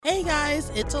guys,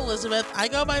 it's Elizabeth. I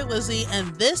go by Lizzie,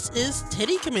 and this is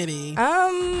Titty Committee.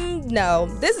 No,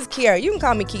 this is Kiara. You can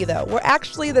call me Key, though. We're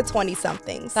actually the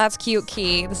 20-somethings. That's cute,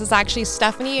 Key. This is actually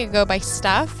Stephanie. I go by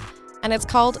Steph, and it's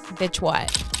called Bitch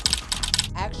What.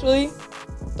 Actually,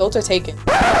 those are taken.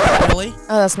 Really?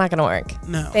 Oh, that's not gonna work.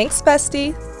 No. Thanks,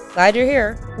 bestie. Glad you're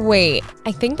here. Wait,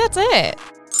 I think that's it.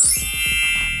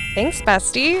 Thanks,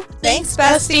 bestie. Thanks,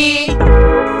 bestie.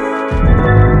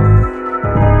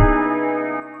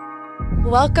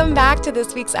 Welcome back to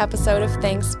this week's episode of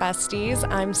Thanks, Besties.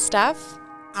 I'm Steph.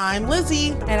 I'm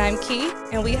Lizzie. And I'm Key,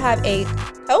 and we have a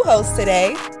co-host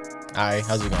today. Hi,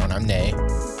 how's it going? I'm Nay.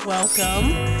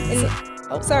 Welcome.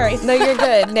 Sorry. No, you're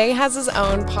good. Nay has his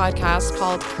own podcast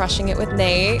called Crushing It with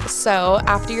Nay. So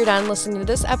after you're done listening to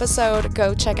this episode,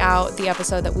 go check out the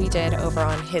episode that we did over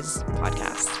on his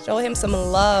podcast. Show him some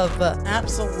love.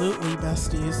 Absolutely,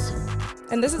 besties.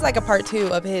 And this is like a part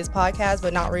 2 of his podcast,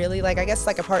 but not really. Like, I guess it's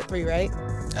like a part 3, right?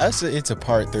 It's a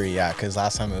part 3, yeah, because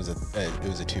last time it was a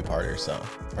 2-parter, so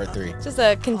part 3. Just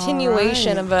a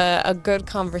continuation All of a good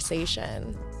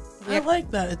conversation. I like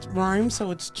that. It rhymes,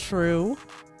 so it's true.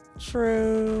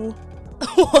 True.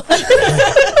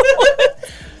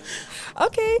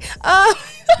 Okay.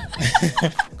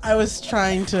 I was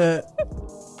trying to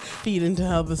feed into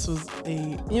how this was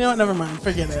you know what? Never mind.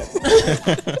 Forget it.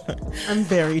 I'm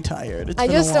very tired. It's I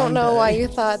been a just don't long know day. why you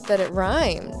thought that it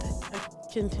rhymed.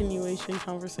 A continuation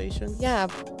conversation. Yeah,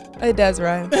 It does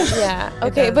rhyme. yeah.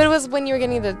 Okay, does. but it was when you were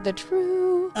getting the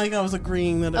true. I think I was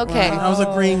agreeing that it Okay. rhymed. I was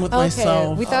agreeing with Okay,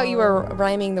 myself. we thought you were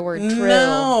rhyming the word true.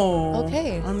 No.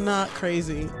 Okay. I'm not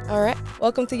crazy. All right.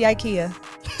 Welcome to IKEA.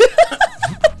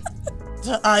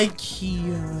 To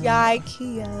IKEA.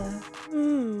 IKEA.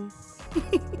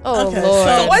 Oh, Okay, Lord.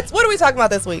 so What are we talking about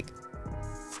this week?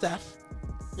 Steph,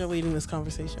 you're leading this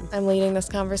conversation. I'm leading this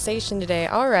conversation today.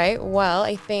 All right. Well,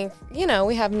 I think,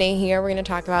 we have Nay here. We're going to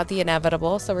talk about the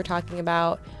inevitable. So we're talking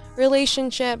about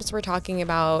relationships. We're talking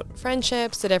about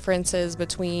friendships, the differences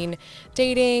between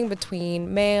dating,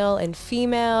 between male and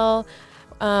female.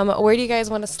 Where do you guys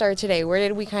want to start today? Where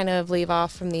did we kind of leave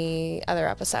off from the other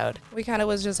episode? We kind of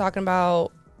was just talking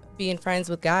about being friends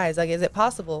with guys. Like, is it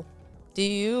possible? Do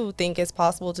you think it's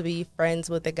possible to be friends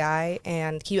with a guy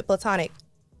and keep it platonic?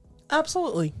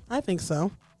 Absolutely. I think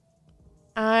so.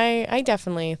 I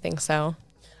definitely think so.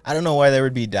 I don't know why there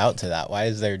would be doubt to that. Why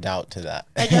is there doubt to that?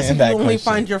 I guess if you That only question.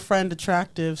 find your friend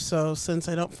attractive, so since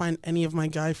I don't find any of my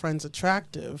guy friends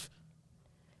attractive,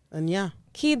 then yeah.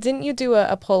 Key, didn't you do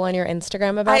a poll on your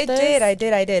Instagram about this? I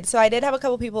did. So I did have a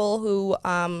couple people who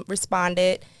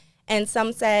responded, and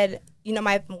some said,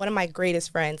 one of my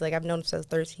greatest friends, like I've known him since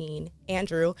 13,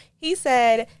 Andrew, he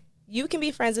said, you can be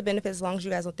friends with benefits as long as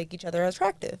you guys don't think each other are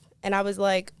attractive. And I was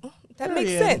like, that makes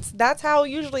Period. sense. That's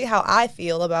usually how I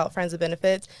feel about friends with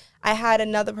benefits. I had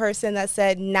another person that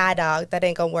said, nah, dog, that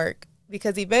ain't gonna work.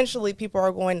 Because eventually people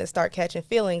are going to start catching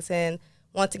feelings. And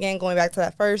once again, going back to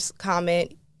that first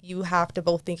comment, you have to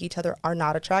both think each other are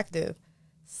not attractive.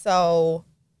 So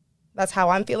that's how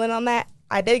I'm feeling on that.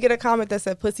 I did get a comment that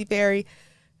said pussy fairy.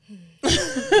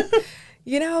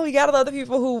 You gotta love the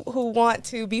people who want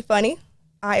to be funny.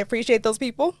 I appreciate those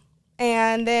people.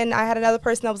 And then I had another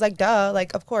person that was like, duh,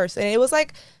 like, of course. And it was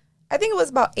like, I think it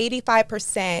was about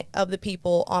 85% of the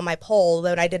people on my poll,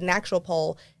 when I did an actual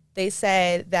poll, they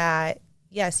said that,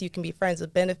 yes, you can be friends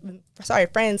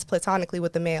friends platonically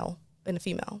with a male and a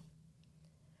female.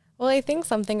 Well, I think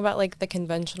something about like the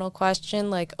conventional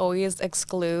question like always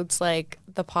excludes like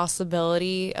the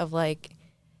possibility of like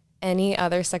any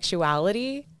other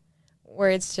sexuality, where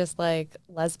it's just like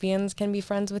lesbians can be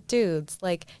friends with dudes,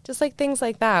 like just like things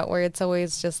like that, where it's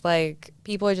always just like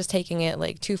people are just taking it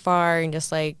like too far and just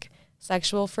like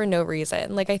sexual for no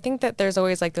reason. Like I think that there's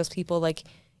always like those people like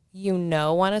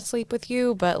want to sleep with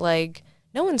you, but like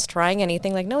no one's trying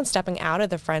anything, like no one's stepping out of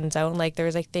the friend zone. Like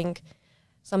there's, I think,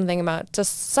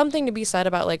 something to be said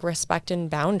about like respect and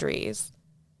boundaries.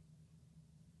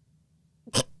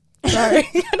 Sorry,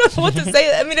 I don't know what to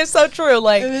say. I mean, it's so true.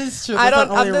 Like, It is true. I'm That's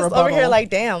not just only a over here rebuttal. like,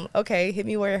 damn, okay, hit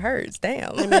me where it hurts.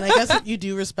 Damn. I mean, I guess if you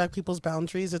do respect people's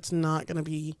boundaries, it's not going to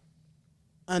be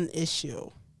an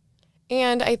issue.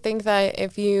 And I think that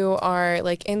if you are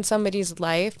like in somebody's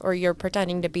life or you're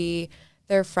pretending to be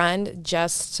their friend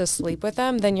just to sleep with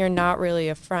them, then you're not really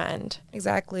a friend.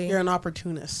 Exactly. You're an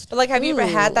opportunist. But like, have you ever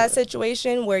had that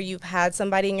situation where you've had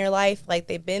somebody in your life, like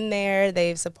they've been there,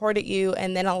 they've supported you,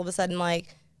 and then all of a sudden,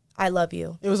 like, I love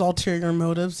you. It was ulterior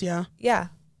motives, yeah. Yeah.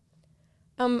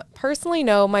 Personally,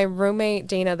 no. My roommate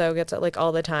Dana though gets it like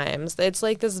all the times. It's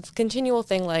like this continual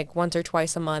thing. Like once or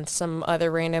twice a month, some other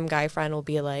random guy friend will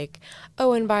be like,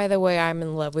 "Oh, and by the way, I'm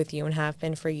in love with you and have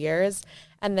been for years."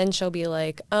 And then she'll be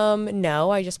like,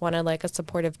 no, I just wanted like a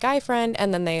supportive guy friend.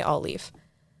 And then they all leave.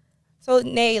 So,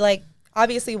 Nay, like,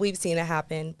 obviously we've seen it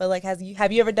happen, but like, have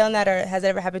you ever done that, or has it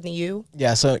ever happened to you?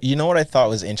 Yeah, so you know what I thought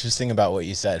was interesting about what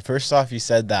you said? First off, you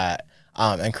said that,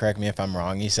 and correct me if I'm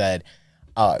wrong, you said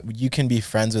you can be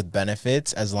friends with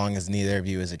benefits as long as neither of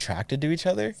you is attracted to each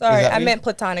other. Sorry, I meant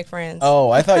platonic friends.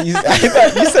 Oh, I thought you said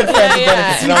friends with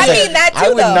benefits. And I was I mean that too, I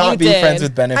would though. not You be did. friends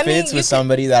with benefits you with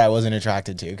somebody that I wasn't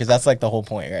attracted to, because that's like the whole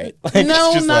point, right? Like, No,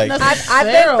 it's just not like,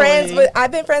 necessarily.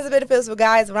 I've been friends with benefits with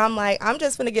guys where I'm like, I'm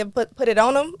just gonna put it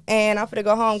on them, and I'm gonna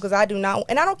go home because I do not,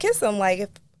 and I don't kiss them. Like,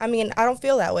 I don't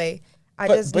feel that way. I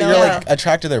just but know you're that. like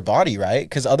attracted to their body, right?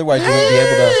 Because otherwise you wouldn't be able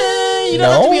to. You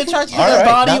don't have to be attracted to All their right,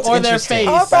 body that's or their interesting. face.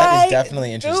 All That right, is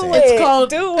definitely interesting. Do it. It's called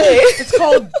do it. It's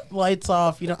called lights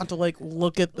off. You don't have to like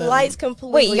look at them. Lights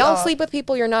completely. Wait, y'all off. sleep with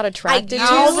people you're not attracted do.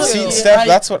 to? See, Yeah, Steph,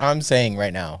 that's what I'm saying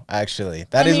right now. Actually,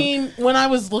 that I is. mean, when I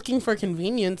was looking for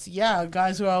convenience, yeah,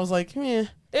 guys who I was like,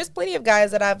 There's plenty of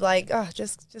guys that I've like,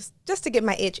 just to get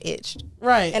my itch itched,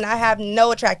 right. and I have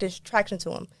no attraction to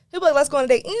them. People are like, let's go on a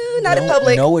date. Not in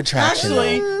public. No attraction.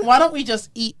 Actually, though. why don't we just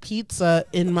eat pizza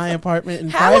in my apartment in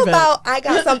How private? about I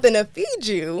got something to feed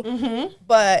you,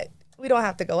 but we don't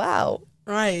have to go out.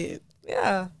 Right.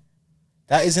 Yeah.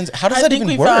 That isn't. How does I that think even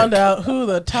we work? found out who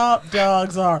the top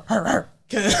dogs are.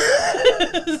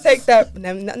 Take that.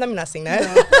 Let me not sing that.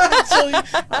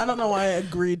 Actually, I don't know why I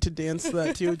agreed to dance to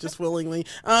that too, just willingly.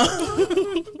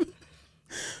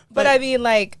 But I mean,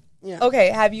 like, Yeah. okay,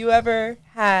 have you ever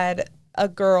had a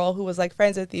girl who was like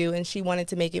friends with you and she wanted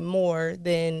to make it more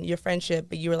than your friendship,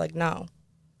 but you were like, no?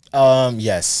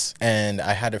 Yes, and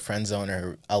I had to friend zone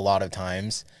her a lot of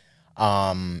times.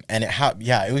 And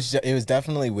it was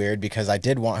definitely weird because I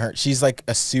did want her. She's like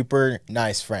a super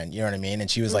nice friend, you know what I mean?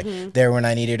 And she was like there when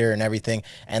I needed her and everything.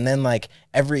 And then like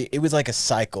it was like a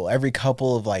cycle every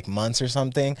couple of like months or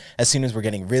something. As soon as we're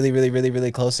getting really, really, really,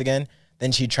 really close again,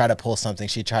 then she'd try to pull something.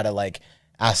 She'd try to like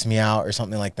ask me out or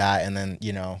something like that. And then,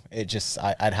 you know,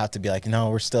 I'd have to be like, no,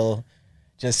 we're still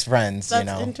just friends, That's you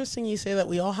know? interesting you say that.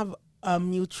 We all have a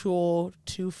mutual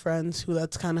two friends who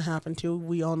that's kind of happened to.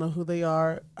 We all know who they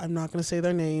are. I'm not going to say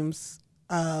their names.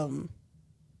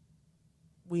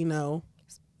 We know.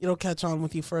 It'll catch on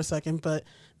with you for a second, but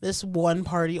this one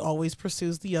party always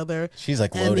pursues the other. She's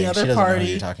like And the loading. She other doesn't know who party-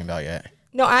 you're talking about yet.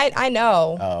 No, I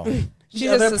know. Oh. She's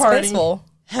the just other party suspenseful.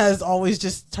 has always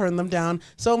just turned them down,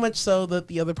 so much so that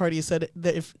the other party said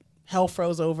that if hell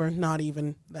froze over, not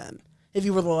even then. If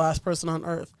you were the last person on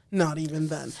earth, not even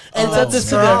then. And Oh, said this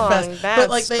to their strong. face. That's But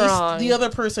like strong. the other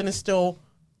person is still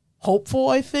hopeful,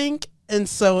 I think. And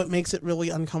so it makes it really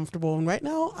uncomfortable. And right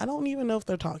now, I don't even know if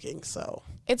they're talking. So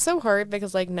It's so hard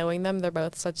because like knowing them, they're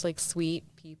both such like sweet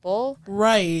people.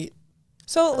 right.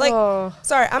 So, like, Oh.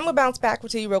 sorry, I'm going to bounce back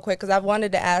to you real quick because I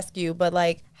wanted to ask you, but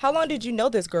like, how long did you know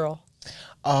this girl?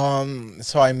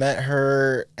 So I met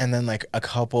her, and then like a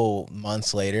couple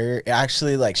months later,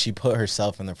 actually, like she put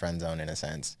herself in the friend zone in a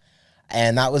sense,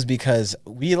 and that was because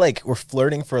we like were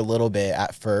flirting for a little bit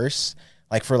at first,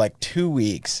 like for like 2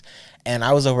 weeks, and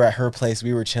I was over at her place,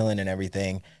 we were chilling and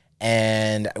everything,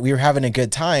 and we were having a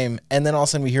good time, and then all of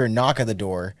a sudden we hear a knock at the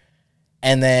door,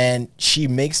 and then she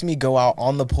makes me go out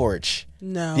on the porch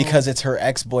No. because it's her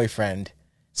ex-boyfriend.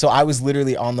 So I was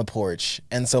literally on the porch.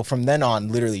 And so from then on,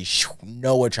 literally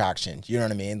no attraction. You know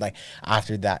what I mean? Like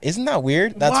after that. Isn't that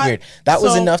weird? That's What? weird. That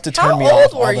was So enough to How turn me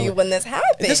off. old all were the you way. when this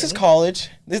happened? This is college.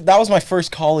 That was my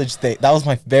first college thing. That was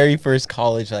my very first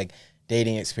college like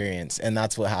dating experience. And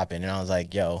that's what happened. And I was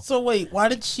like, yo. So wait, why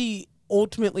did she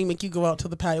ultimately make you go out to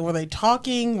the patio? Were they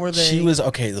talking? Were they? She was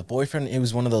okay. The boyfriend, it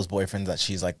was one of those boyfriends that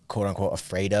she's like quote unquote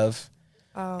afraid of.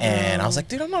 And I was like,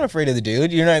 dude, I'm not afraid of the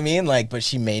dude. You know what I mean? Like, but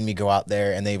she made me go out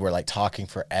there and they were like talking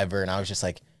forever. And I was just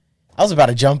like, I was about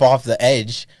to jump off the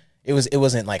edge. It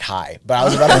wasn't like high, but I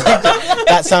was about to,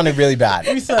 that sounded really bad.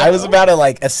 I was about to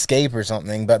like escape or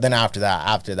something. But then after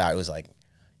that, it was like,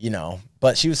 you know,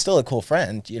 but she was still a cool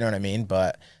friend. You know what I mean?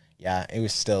 But yeah, it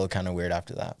was still kind of weird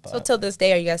after that. But So till this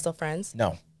day, are you guys still friends?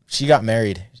 no, she got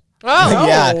married. Oh.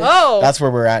 Yeah, Oh. that's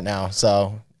where we're at now.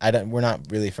 So we're not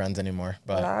really friends anymore,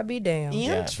 but I'll be damned.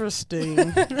 interesting.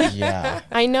 yeah.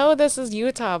 I know this is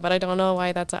Utah, but I don't know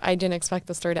why I didn't expect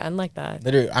the story to end like that.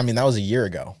 Literally, I mean, that was a year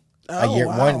ago. Oh, a year,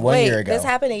 wow. one Wait, year ago. this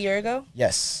happened a year ago?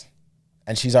 Yes,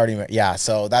 and she's already yeah.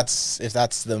 So if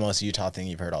that's the most Utah thing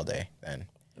you've heard all day, then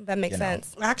That makes You know.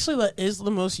 sense. Actually, that is the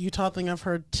most Utah thing I've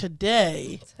heard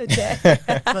today. Today.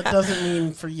 That doesn't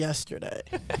mean for yesterday.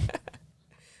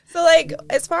 So, like,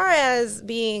 as far as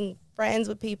being friends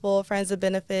with people, friends with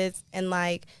benefits, and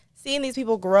like seeing these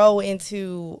people grow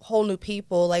into whole new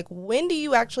people, like, when do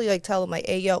you actually like tell them, like,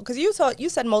 hey, yo, because you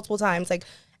said multiple times, like,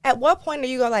 At what point are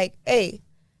you going like, hey,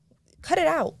 cut it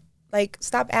out? Like,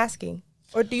 stop asking.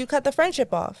 Or do you cut the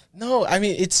friendship off? No, I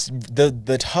mean, it's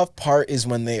the tough part is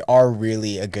when they are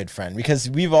really a good friend, because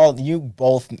you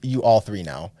all three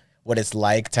know what it's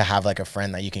like to have like a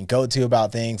friend that you can go to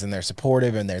about things and they're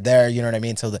supportive and they're there, you know what I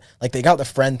mean? So they got the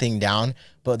friend thing down,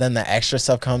 but then the extra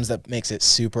stuff comes that makes it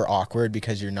super awkward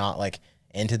because you're not like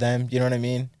into them, you know what I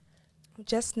mean? I'm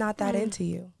just not that into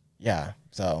you. Yeah.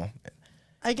 So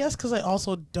I guess because I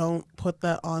also don't put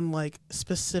that on like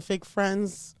specific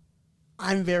friends.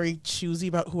 I'm very choosy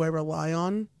about who I rely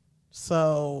on.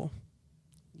 So,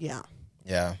 yeah.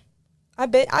 yeah. I've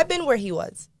been where he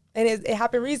was, and it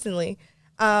happened recently.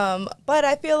 But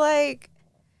I feel like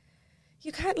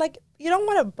you don't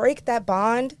want to break that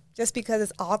bond just because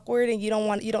it's awkward and you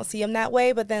don't see him that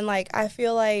way. But then like I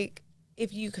feel like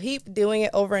if you keep doing it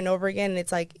over and over again, and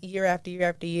it's like year after year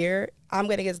after year, I'm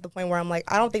gonna get to the point where I'm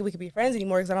like, I don't think we could be friends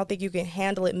anymore because I don't think you can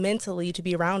handle it mentally to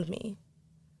be around me.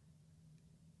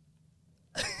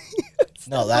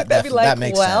 No, that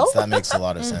makes sense. That makes a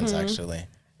lot of sense, actually.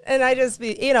 And I just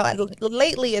be,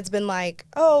 lately it's been like,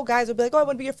 oh, guys will be like, oh, I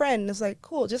want to be your friend. And it's like,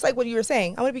 cool. Just like what you were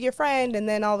saying. I want to be your friend. And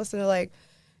then all of a sudden they're like,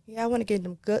 yeah, I want to get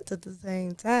them guts at the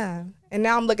same time. And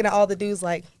now I'm looking at all the dudes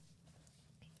like,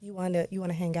 you want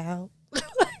to hang out?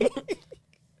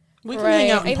 We can hang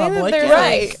out in I think that public. there's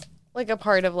Right. like a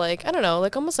part of like, I don't know,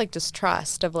 like almost like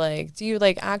distrust of like, do you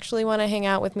like actually want to hang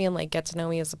out with me and like get to know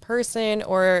me as a person?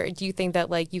 Or do you think that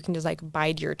like you can just like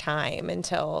bide your time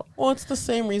until... Well, it's the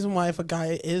same reason why if a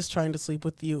guy is trying to sleep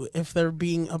with you, if they're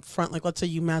being upfront, like let's say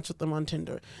you match with them on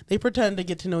Tinder, they pretend to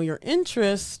get to know your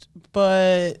interest,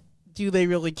 but do they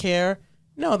really care?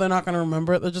 No, they're not going to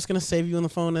remember it. They're just going to save you on the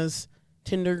phone as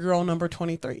Tinder girl number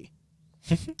 23.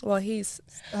 Well, he's,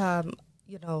 Lab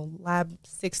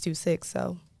 626,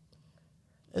 so.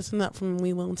 Isn't that from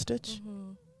Lilo and Stitch?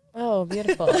 Oh,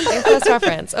 beautiful. Close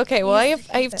reference. Okay, well, I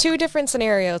have two different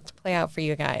scenarios to play out for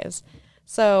you guys.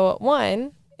 So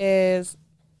one is,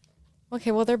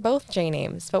 okay, well, they're both J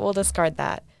names, but we'll discard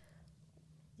that.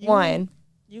 You and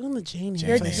the J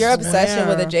name. Your obsession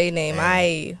with a J name.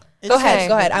 Go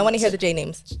ahead. I want to hear the J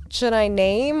names. Should I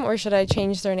name or should I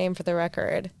change their name for the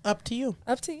record? Up to you.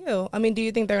 Up to you. I mean, do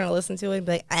you think they're going to listen to it and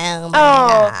be like, oh my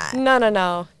God.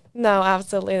 No. No,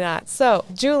 absolutely not. So,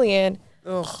 Julian.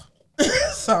 Ugh.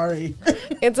 Sorry.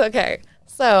 It's okay.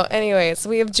 So, anyways,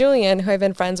 we have Julian, who I've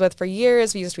been friends with for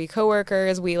years. We used to be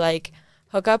coworkers. We like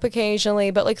hook up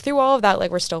occasionally, but like through all of that,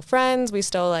 like we're still friends. We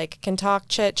still like can talk,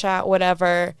 chit chat,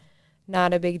 whatever.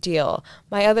 Not a big deal.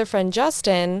 My other friend,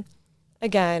 Justin,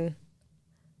 again,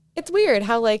 it's weird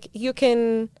how like you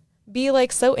can be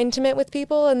like so intimate with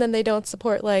people and then they don't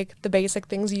support like the basic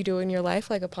things you do in your life,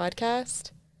 like a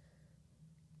podcast.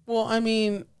 Well, I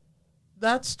mean,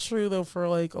 that's true, though, for,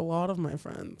 like, a lot of my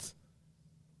friends.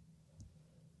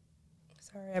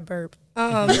 Sorry, I burped.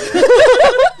 I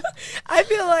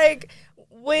feel like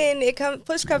when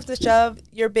push comes to shove,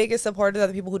 your biggest supporters are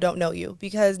the people who don't know you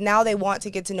because now they want to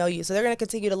get to know you. So they're going to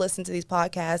continue to listen to these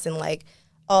podcasts and, like,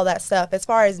 all that stuff. As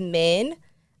far as men,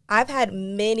 I've had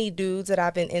many dudes that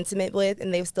I've been intimate with,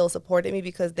 and they've still supported me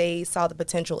because they saw the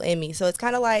potential in me. So it's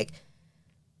kind of like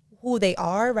who they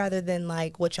are rather than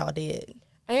like what y'all did.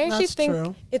 I actually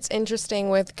think it's interesting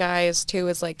with guys too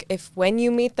is like when you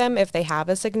meet them, if they have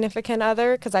a significant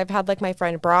other, because I've had like my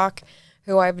friend Brock,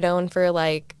 who I've known for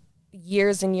like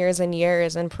years and years and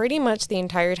years, and pretty much the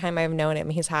entire time I've known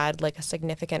him, he's had like a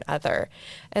significant other.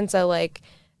 And so like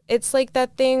it's like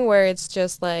that thing where it's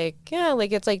just like, yeah,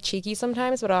 like it's like cheeky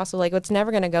sometimes, but also like it's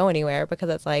never going to go anywhere because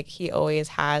it's like he always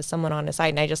has someone on his side,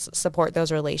 and I just support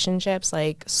those relationships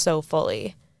like so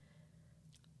fully.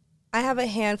 I have a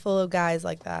handful of guys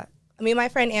like that. I mean, my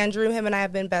friend Andrew, him and I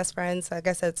have been best friends, like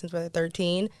I said, since we were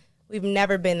 13. We've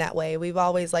never been that way. We've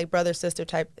always like brother, sister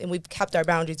type, and we've kept our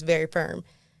boundaries very firm.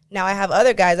 Now I have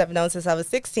other guys I've known since I was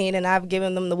 16, and I've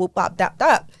given them the whoop, bop, dap,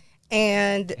 dap.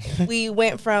 And we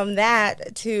went from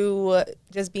that to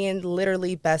just being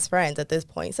literally best friends at this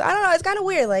point. So I don't know. It's kind of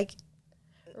weird. Like,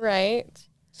 right.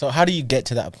 So how do you get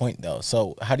to that point though?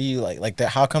 So how do you like that?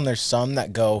 How come there's some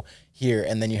that go here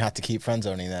and then you have to keep friend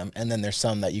zoning them, and then there's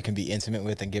some that you can be intimate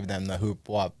with and give them the hoop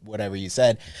wop whatever you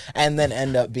said, and then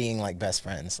end up being like best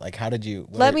friends? Like how did you?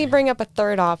 Let me bring up a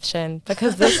third option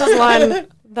because this is one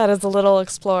that is a little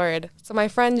explored. So my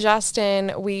friend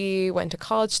Justin, we went to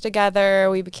college together.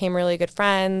 We became really good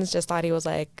friends. Just thought he was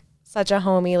like such a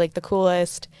homie, like the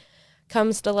coolest.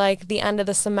 Comes to like the end of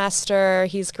the semester,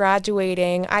 he's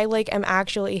graduating. I like am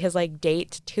actually his like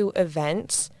date to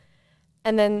events.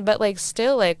 And then, but like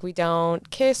still like we don't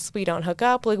kiss, we don't hook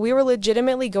up. Like we were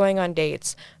legitimately going on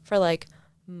dates for like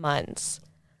months.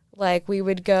 Like we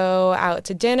would go out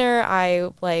to dinner.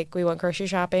 We went grocery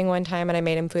shopping one time and I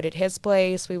made him food at his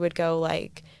place. We would go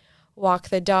like walk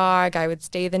the dog. I would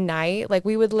stay the night. Like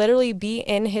we would literally be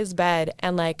in his bed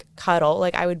and like cuddle.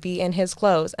 Like I would be in his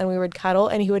clothes and we would cuddle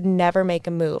and he would never make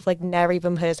a move. Like never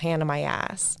even put his hand on my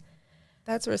ass.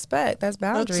 That's respect. That's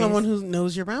boundaries. That's someone who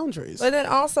knows your boundaries. But then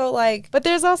also like, But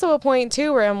there's also a point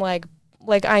too where I'm like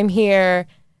I'm here.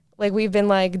 Like we've been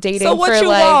like dating so what for you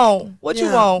like want? What you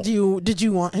Yeah. want? Did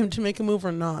you want him to make a move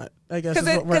or not? I guess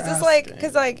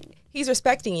Because like he's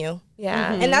respecting you.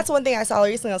 yeah. And that's one thing I saw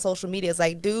recently on social media is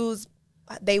like dudes,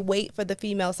 they wait for the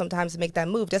female sometimes to make that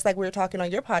move. Just like we were talking on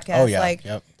your podcast. Oh, yeah. Like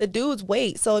Yep. the dudes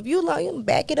wait. So if you like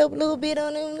back it up a little bit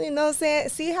on him, you know what I'm saying?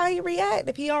 See how he react.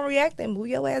 If he don't react, then move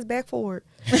your ass back forward.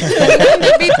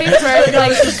 There'd be things where I would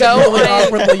like go really on,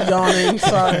 awkwardly yawning.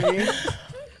 Sorry.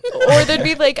 or there'd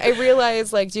be like I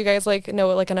realize like do you guys like know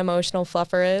what like an emotional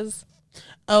fluffer is?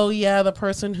 Oh yeah, the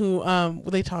person who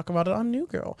they talk about it on New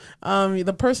Girl.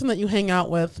 The person that you hang out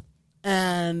with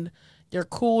and you're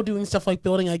cool doing stuff like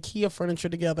building IKEA furniture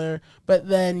together, but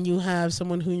then you have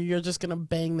someone who you're just gonna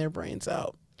bang their brains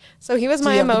out. So he was So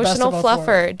my you have the best emotional of both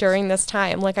fluffer during this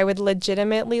time. Like I would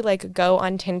legitimately like go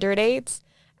on Tinder dates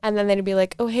and then they'd be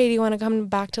like, "Oh, hey, do you want to come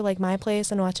back to like my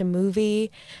place and watch a movie?"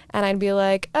 And I'd be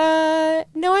like,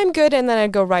 no, I'm good." And then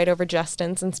I'd go right over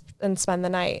Justin's and spend the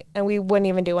night and we wouldn't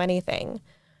even do anything.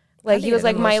 Like he need was an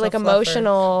like my like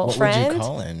emotional fluffer. emotional What friend. would you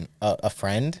call him? A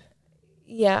friend?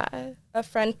 Yeah. A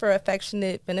friend for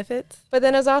affectionate benefits. But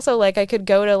then it's also like I could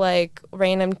go to like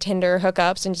random Tinder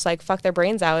hookups and just like fuck their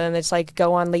brains out and just like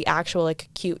go on the actual like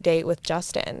cute date with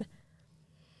Justin.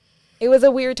 It was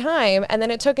a weird time. And then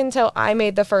it took until I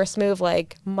made the first move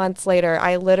like months later.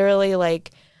 I literally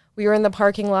like we were in the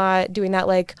parking lot doing that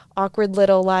like awkward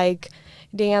little like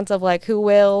dance of like who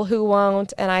will, who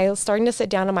won't. And I was starting to sit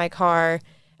down in my car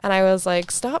and I was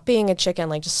like, stop being a chicken.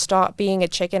 Like just stop being a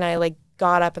chicken. I like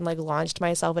got up and like launched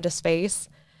myself at his face.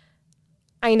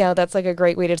 I know that's like a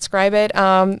great way to describe it.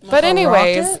 But a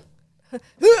anyways,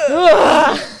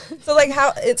 rocket? So like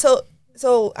how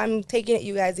so I'm taking it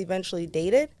you guys eventually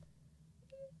dated?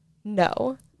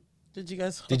 no. Did you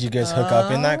guys hook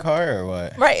up in that car or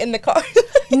what? Right, in the car.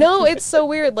 No, it's so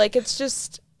weird. Like it's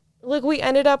just like we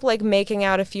ended up like making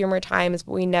out a few more times,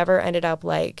 but we never ended up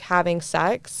like having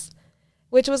sex,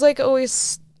 which was like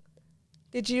always.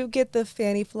 Did you get the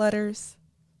fanny flutters?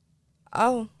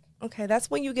 Oh, okay. That's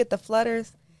when you get the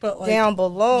flutters But like, down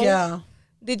below. yeah.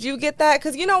 Did you get that?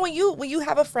 Because you know when you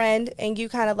have a friend and you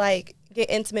kind of like get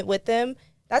intimate with them,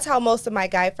 that's how most of my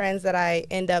guy friends that I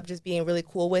end up just being really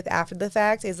cool with after the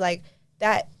fact is like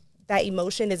that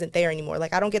emotion isn't there anymore.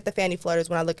 Like I don't get the fanny flutters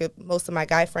when I look at most of my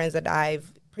guy friends that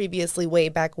I've previously way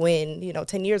back when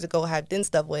 10 years ago have done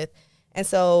stuff with. And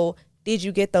so did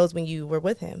you get those when you were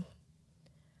with him?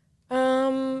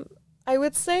 I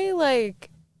would say like,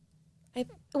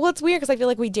 it's weird because I feel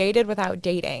like we dated without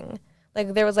dating.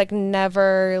 Like there was like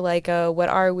never like a what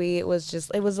are we? It was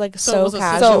like So it so was a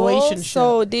casual. situation.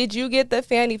 So did you get the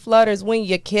fanny flutters when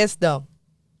you kissed them?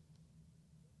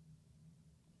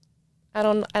 I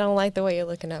don't like the way you're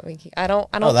looking at me. I don't.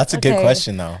 Oh, that's a good okay.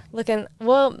 question though.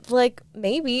 Like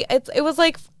maybe it was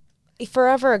like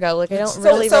forever ago. Like I don't So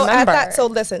really remember.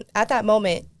 Listen, at that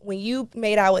moment when you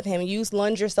made out with him, you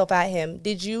lunged yourself at him.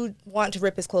 Did you want to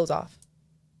rip his clothes off?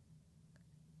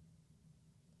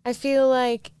 I feel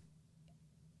like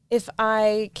if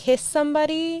I kiss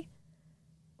somebody,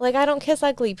 like I don't kiss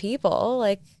ugly people.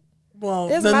 Like Well,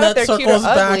 It doesn't then matter that if they're cute or circles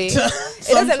back ugly. to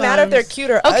It doesn't matter if they're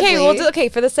cute or okay, ugly.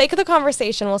 for the sake of the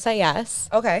conversation, we'll say yes.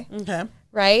 Okay. Okay.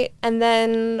 Right? And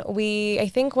then I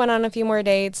think went on a few more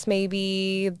dates,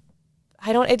 maybe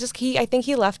I think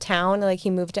he left town, like he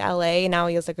moved to LA and now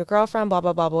he has like a girlfriend, blah,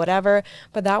 blah, blah, blah, whatever.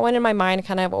 But that one in my mind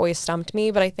kind of always stumped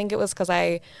me. But I think it was because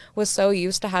I was so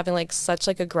used to having like such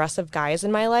like aggressive guys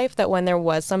in my life that when there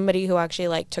was somebody who actually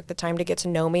like took the time to get to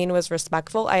know me and was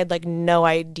respectful, I had like no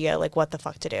idea like what the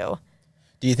fuck to do.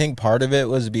 Do you think part of it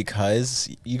was because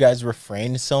you guys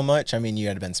refrained so much? I mean, you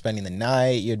had been spending the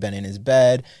night, you had been in his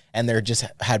bed, and there just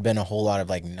had been a whole lot of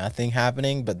like nothing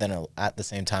happening, but then at the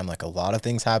same time, like a lot of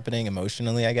things happening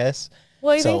emotionally, I guess.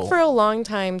 Well, I think for a long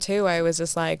time too, I was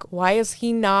just like, why is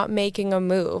he not making a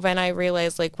move? And I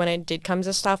realized like when it did come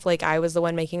to stuff, like I was the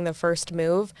one making the first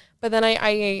move. But then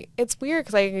it's weird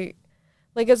because I,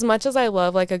 like as much as I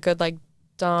love like a good like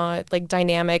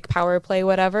dynamic power play,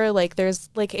 whatever, like there's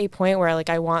like a point where like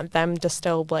I want them to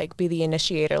still like be the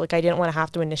initiator. Like I didn't want to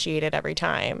have to initiate it every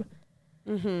time.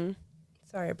 Mm-hmm.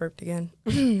 Sorry, I burped again.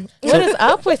 What is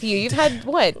up with you? You've had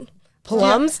what?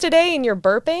 Plums today and you're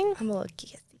burping? I'm a little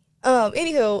gassy.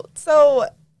 Anywho, so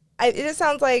it just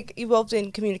sounds like you both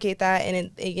didn't communicate that,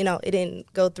 and it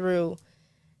didn't go through,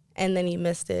 and then you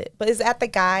missed it. But is that the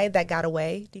guy that got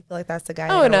away? Do you feel like that's the guy?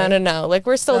 Oh, no. Like,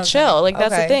 we're still chill. Like,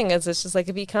 that's the Okay. thing is it's just like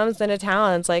if he comes into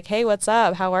town, it's like, hey, what's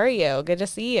up? How are you? Good to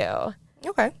see you.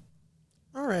 Okay,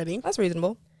 Alrighty. that's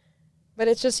reasonable. But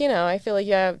it's just, I feel like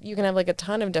you can have like a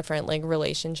ton of different like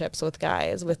relationships with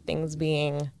guys with things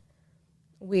being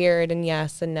weird and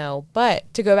yes and no.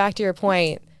 But to go back to your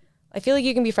point, I feel like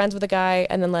you can be friends with a guy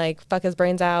and then like fuck his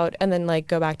brains out and then like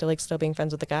go back to like still being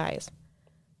friends with the guys.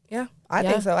 Yeah, I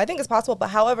think so. I think it's possible. But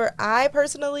however, I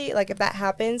personally, like if that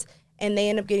happens and they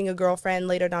end up getting a girlfriend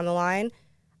later down the line,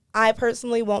 I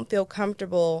personally won't feel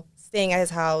comfortable staying at his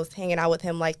house, hanging out with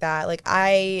him like that. Like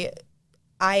I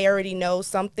already know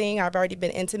something. I've already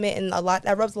been intimate, and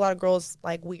that rubs a lot of girls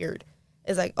like weird.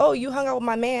 It's like, oh, you hung out with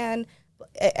my man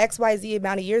XYZ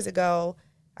amount of years ago.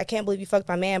 I can't believe you fucked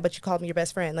my man, but you called me your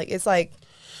best friend. Like, it's like,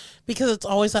 Because it's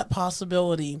always that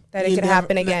possibility that it could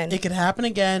happen again. It could happen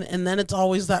again, and then it's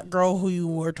always that girl who you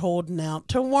were told not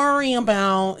to worry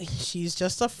about. She's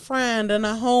just a friend and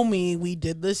a homie. We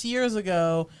did this years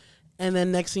ago, and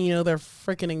then next thing you know, they're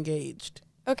freaking engaged.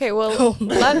 Okay, well,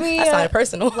 let me That's not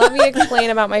personal. let me explain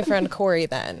about my friend Corey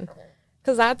then.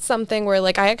 Because that's something where,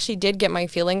 like, I actually did get my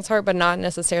feelings hurt, but not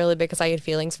necessarily because I had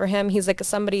feelings for him. He's, like,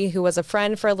 somebody who was a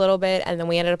friend for a little bit, and then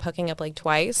we ended up hooking up, like,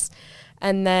 twice,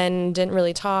 and then didn't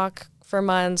really talk for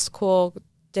months. Cool,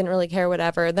 didn't really care,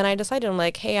 whatever. Then I decided, I'm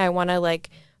like, hey, I want to,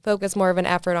 like, focus more of an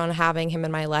effort on having him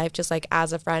in my life, just, like,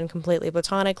 as a friend, completely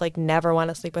platonic, like, never want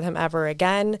to sleep with him ever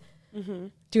again. Mm-hmm.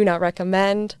 Do not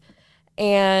recommend.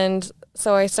 And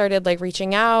so I started, like,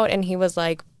 reaching out, and he was,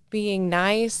 like, being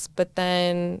nice, but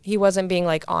then he wasn't being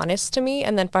like honest to me.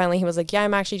 And then finally he was like, yeah,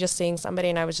 I'm actually just seeing somebody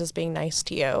and I was just being nice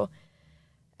to you.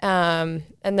 And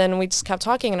then we just kept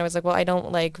talking and I was like, well, I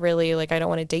don't like really, like, I don't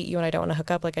want to date you and I don't want to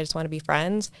hook up. Like, I just want to be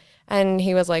friends. And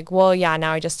he was like, well, yeah,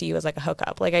 now I just see you as like a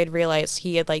hookup. Like, I'd realized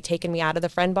he had like taken me out of the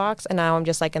friend box and now I'm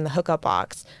just like in the hookup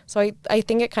box. So I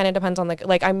think it kind of depends on like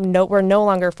we're no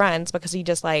longer friends because he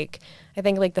just like, I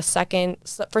think like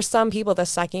for some people, the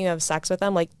second you have sex with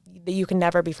them, like, that you can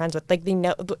never be friends with, like,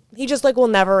 he just like will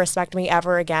never respect me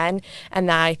ever again, and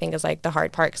that I think is like the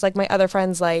hard part. Because like my other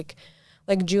friends, like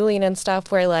Julian and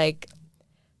stuff, where like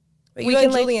But you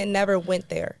and Julian never went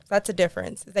there. That's a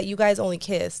difference. Is that you guys only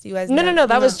kissed? You guys no,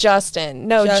 that was Justin.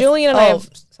 No, Julian and I have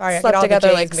slept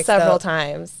together like several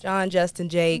times. John, Justin,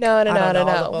 Jake. No.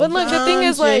 But look, the thing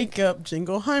is like Jacob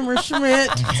Jingleheimer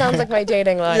Schmidt. sounds like my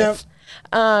dating life.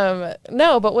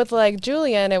 No, but with like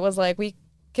Julian, it was like we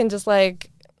can just like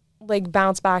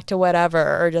bounce back to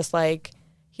whatever, or just like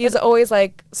he's always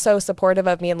like so supportive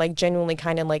of me and like genuinely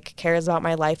kind of like cares about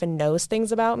my life and knows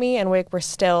things about me, and we're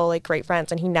still like great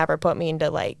friends, and he never put me into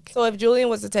like. So if Julian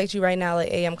was to text you right now, like,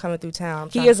 hey, I'm coming through town.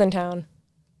 He is in town.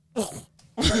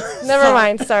 Never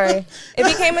mind. Sorry. If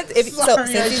he came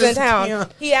since he's in town,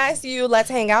 he asked you, let's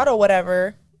hang out or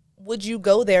whatever, would you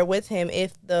go there with him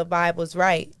if the vibe was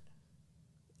right?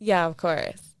 Yeah, of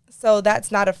course. So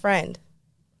that's not a friend.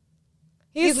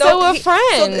 He's a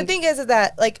friend. So the thing is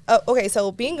that, like, okay,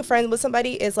 so being a friend with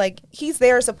somebody is, like, he's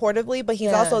there supportively, but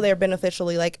he's also there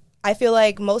beneficially. Like, I feel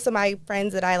like most of my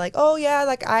friends that I, like, oh, yeah,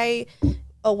 like,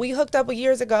 we hooked up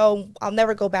years ago. I'll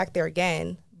never go back there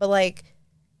again. But, like,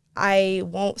 I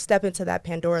won't step into that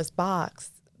Pandora's box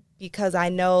because I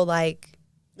know, like,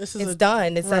 it's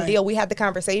done. It's done deal. We had the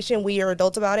conversation. We are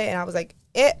adults about it. And I was like,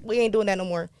 we ain't doing that no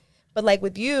more. But like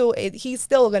with you, he's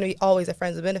still going to be always a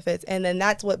friends with benefits. And then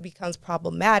that's what becomes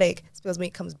problematic. It's because when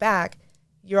he comes back,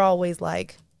 you're always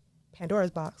like,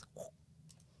 Pandora's box.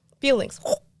 Feelings.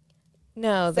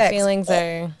 No, the feelings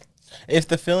are. If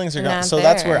the feelings are gone. So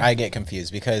that's where I get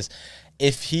confused, because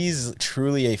if he's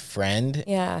truly a friend.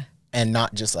 Yeah. And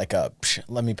not just like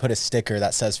let me put a sticker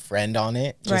that says friend on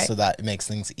it just so that it makes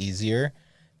things easier,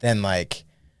 then like,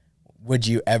 would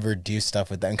you ever do stuff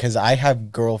with them? Because I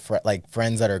have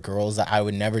friends that are girls that I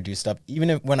would never do stuff, even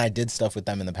when I did stuff with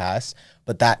them in the past,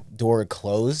 but that door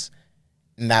closed,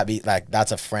 and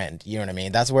that's a friend. You know what I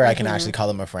mean? That's where I can actually call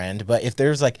them a friend. But if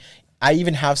there's like, I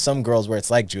even have some girls where it's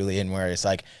like Julian, where it's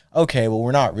like, okay, well,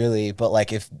 we're not really, but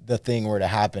like if the thing were to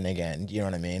happen again, you know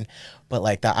what I mean? But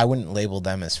like that, I wouldn't label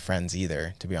them as friends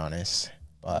either, to be honest.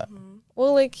 But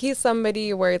well, like he's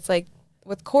somebody where it's like,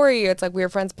 with Corey, it's like we were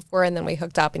friends before and then we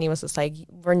hooked up and he was just like,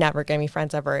 we're never going to be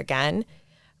friends ever again.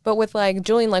 But with like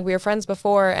Julian, like we were friends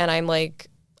before, and I'm like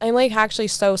actually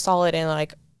so solid in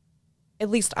like,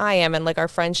 at least I am, and like our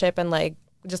friendship and like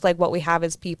just like what we have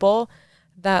as people,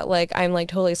 that like I'm like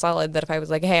totally solid that if I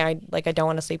was like, hey, I don't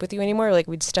want to sleep with you anymore, like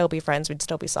we'd still be friends, we'd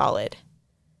still be solid.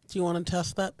 Do you want to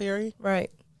test that theory?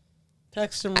 Right.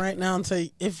 Text him right now and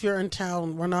say, if you're in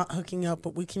town, we're not hooking up,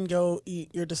 but we can go eat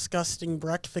your disgusting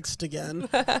breakfast again.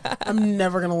 I'm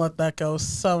never going to let that go.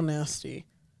 So nasty.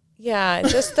 Yeah,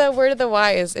 just the word of the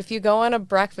wise. If you go on a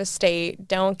breakfast date,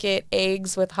 don't get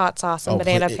eggs with hot sauce and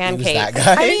banana it was pancakes. that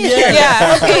guy? I mean,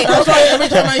 Yeah. okay. That's why every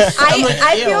time I'm like,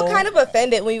 I feel ew. kind of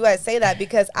offended when you guys say that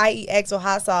because I eat eggs with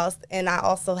hot sauce and I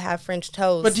also have French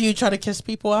toast. But do you try to kiss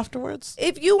people afterwards?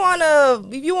 if you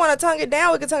wanna tongue it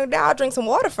down, we can tongue it down. I'll drink some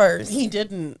water first. He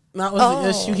didn't. That was the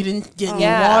issue. He didn't get any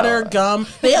Yeah. water, gum.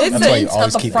 They have That's why you mints always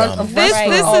at the keep front gum. of This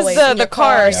restaurants. Always is in the your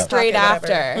car car, straight pocket,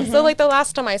 whatever. after. So like the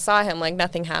last time I saw him, like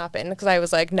nothing happened because I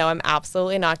was like, no, I'm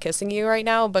absolutely not kissing you right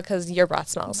now because your breath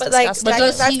smells But like disgusting. But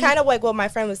does that's he- kind of like what my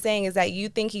friend was saying is that you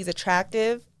think he's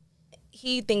attractive,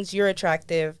 he thinks you're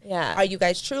attractive. Yeah. Are you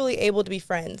guys truly able to be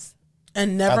friends?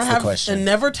 And never That's the have question. and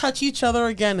never touch each other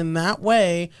again in that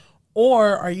way,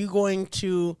 or are you going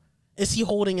to? Is he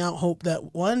holding out hope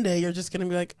that one day you're just going to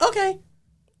be like, okay,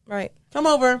 Right. come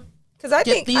over? Because I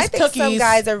Get think these some cookies.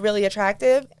 guys are really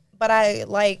attractive, but I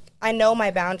know my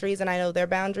boundaries and I know their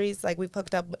boundaries. Like we've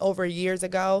hooked up over years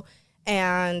ago,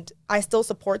 and I still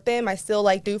support them. I still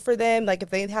like do for them. Like if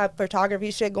they have photography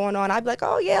shit going on, I'd be like,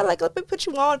 oh yeah, like let me put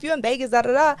you on if you're in Vegas, da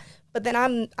da da. But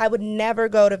then I would never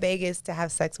go to Vegas to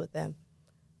have sex with them.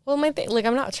 well, my thing, like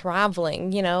I'm not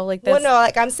traveling, you know, like Well, that's no,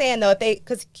 like I'm saying though,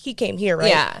 because he came here, right?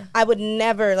 Yeah. I would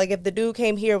never, like, if the dude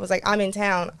came here and was like, I'm in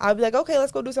town, I'd be like, okay,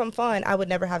 let's go do something fun. I would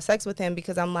never have sex with him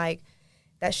because I'm like,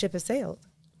 that ship has sailed.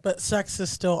 But sex is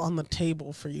still on the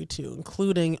table for you two,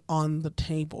 including on the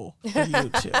table for you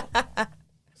two.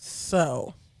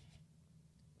 So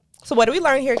So what do we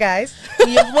learn here, guys?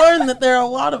 we have learned that there are a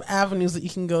lot of avenues that you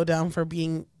can go down for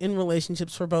being in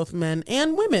relationships for both men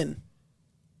and women.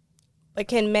 But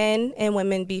can men and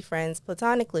women be friends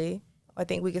platonically? I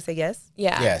think we could say yes.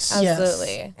 yeah, Yes.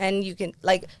 absolutely. And you can,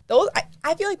 like, those,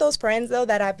 I feel like those friends, though,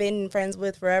 that I've been friends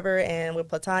with forever and with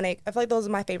platonic, I feel like those are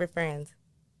my favorite friends.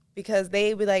 Because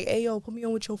they be like, hey, yo, put me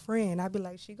on with your friend. I'd be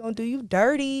like, she gonna do you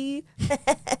dirty.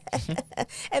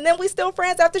 And then we still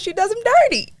friends after she does him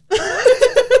dirty.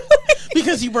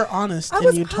 Because you were honest I and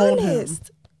was you told him.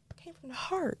 honest. Came from the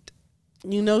heart.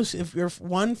 You know, if your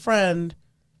one friend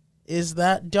is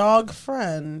that dog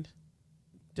friend,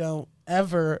 don't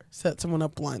ever set someone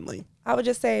up blindly. I would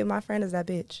just say my friend is that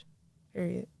bitch.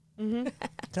 Period.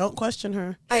 Don't question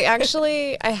her. I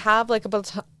have like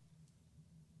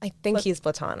I think he's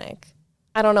platonic.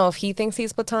 I don't know if he thinks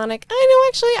he's platonic. I know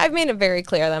actually I've made it very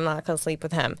clear that I'm not going to sleep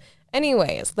with him.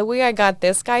 Anyways, the way I got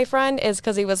this guy friend is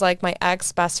because he was like my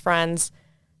ex-best friend's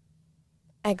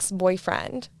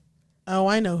ex-boyfriend. Oh,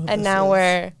 I know who And this now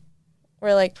is.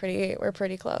 we're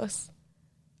pretty close.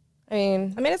 I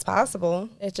mean, I mean, it's possible.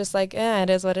 it's just like, it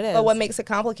is what it is. But what makes it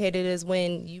complicated is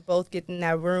when you both get in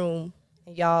that room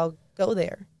and y'all go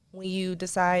there. When you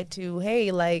decide to,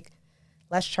 hey, like,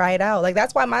 let's try it out. Like,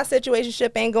 that's why my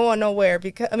situationship ain't going nowhere.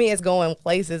 Because I mean, it's going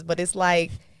places, but it's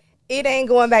like, it ain't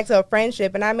going back to a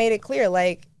friendship. And I made it clear,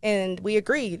 like, and we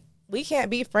agreed, we can't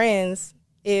be friends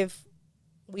if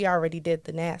we already did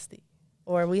the nasty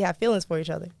or we have feelings for each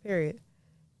other, period.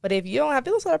 But if you don't have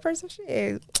feelings for that person,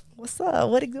 shit, what's up?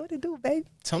 What it do, baby?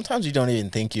 Sometimes you don't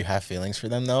even think you have feelings for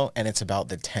them though, and it's about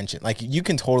the tension. Like you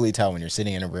can totally tell when you're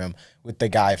sitting in a room with the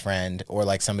guy friend or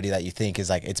like somebody that you think is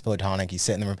like it's platonic. You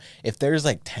sit in the room. If there's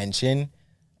like tension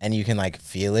and you can like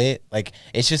feel it, like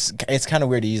it's kind of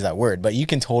weird to use that word, but you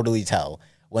can totally tell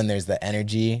when there's the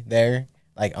energy there,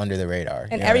 like under the radar.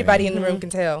 And everybody in the room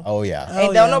can tell. Oh yeah. And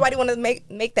Oh, don't yeah. nobody want to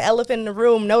make the elephant in the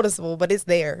room noticeable, but it's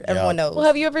there. Everyone knows. Well,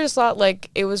 have you ever just thought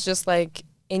like it was just like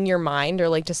in your mind or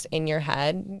like just in your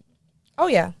head? Oh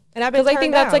yeah, and I've been. Because I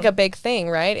think turned that's like a down. big thing,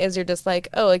 right? Is you're just like,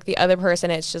 oh, like the other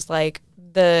person, it's just like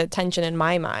the tension in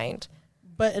my mind.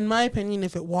 But in my opinion,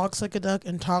 if it walks like a duck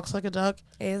and talks like a duck,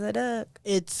 Is a duck.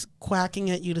 it's quacking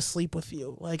at you to sleep with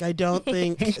you. Like, I don't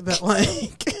think that,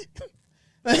 like,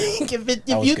 if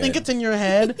was you good. think it's in your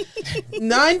head,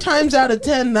 9 times out of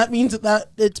 10, that means that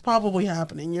it's probably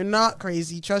happening. You're not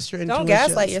crazy. Trust your intuition. Don't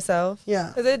gaslight yourself. Yeah.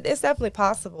 because it's definitely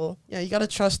possible. Yeah, you got to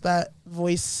trust that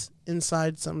voice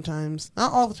inside sometimes.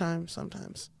 Not all the time,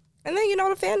 sometimes. And then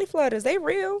the family flutters, they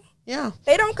real. Yeah.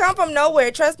 They don't come from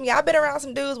nowhere. Trust me, I've been around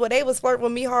some dudes where they was flirting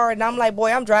with me hard, and I'm like,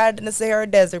 boy, I'm dry in the Sahara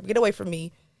Desert. Get away from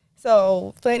me.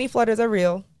 So plenty flutters are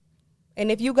real. And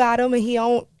if you got him and he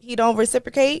don't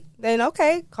reciprocate, then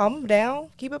okay, calm him down,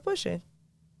 keep it pushing.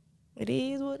 It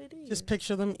is what it is. Just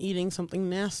picture them eating something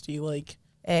nasty, like,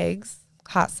 Eggs,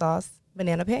 hot sauce,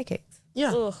 banana pancakes,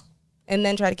 yeah. Ugh. and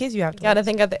then try to kiss you afterwards. Gotta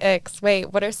think of the icks.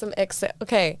 Wait, what are some icks?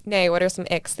 Okay, Nay, what are some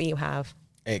icks that you have?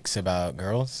 icks about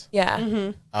girls. Yeah.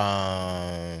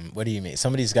 What do you mean?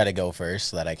 Somebody's got to go first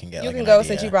so that I can get. You like, can an go idea.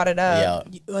 since you brought it up.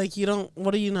 Yeah. Like, you don't,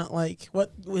 what do you not like?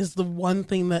 What is the one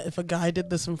thing that if a guy did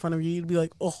this in front of you, you'd be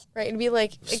like, oh, Right. It'd be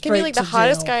like, it could Straight be like the to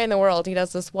hottest jail. guy in the world. He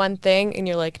does this one thing and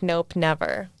you're like, nope,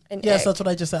 never. An yes, ick. that's what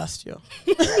I just asked you.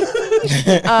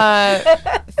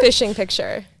 Fishing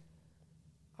picture.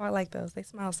 Oh, I like those. They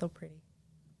smile so pretty.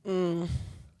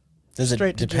 Does it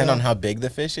Straight to depend jail. on how big the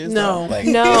fish is? No. though? Like,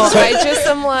 No, I just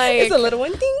am like, It's a little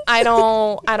one thing. I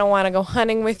don't want to go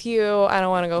hunting with you. I don't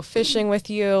want to go fishing with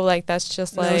you. Like, that's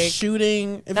just No like,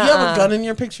 shooting. If you have Uh-uh. a gun in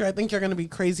your picture, I think you're going to be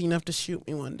crazy enough to shoot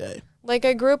me one day. like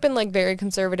I grew up in like very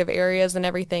conservative areas and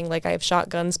everything. Like I've shot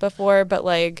guns before, but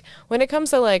like when it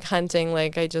comes to like hunting,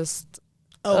 like I just,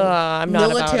 I'm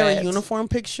not about military it. uniform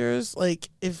pictures. Like,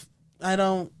 if I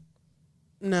don't,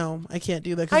 no, I can't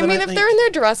do that. 'cause I then mean, if think- they're in their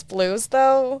dress blues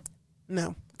though,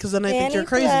 no, because then I think you're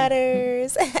crazy.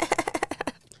 Platters.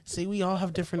 See, we all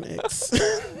have different icks.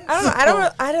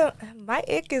 I don't. My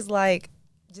ick is like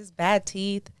just bad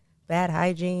teeth, bad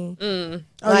hygiene. Oh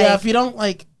Like- yeah, if you don't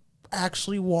like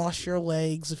actually wash your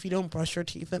legs, if you don't brush your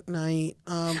teeth at night,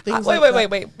 things like that.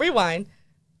 Wait. Rewind.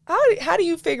 How do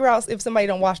you figure out if somebody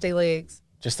don't wash their legs?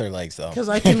 just their legs though. Because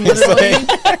I can literally.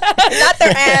 Not their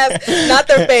ass, not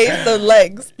their face, the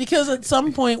legs. Because at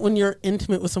some point when you're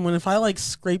intimate with someone, if I like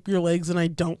scrape your legs and I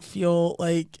don't feel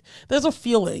like there's a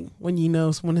feeling when you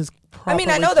know someone has. I mean,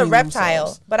 I know the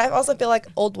reptile, but I also feel like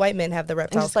old white men have the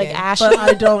reptile just like skin. ashy. But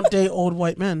I don't date old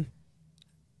white men.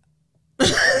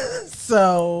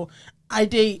 So I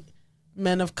date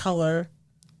men of color,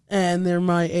 and they're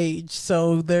my age.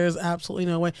 So there's absolutely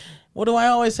no way. What do I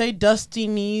always say? Dusty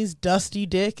knees, dusty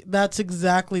dick. That's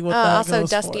exactly what that also goes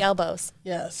dusty for. elbows.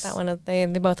 Yes. That one, they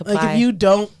both apply. Like if you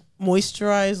don't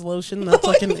moisturize lotion, that's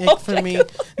like an ick for me.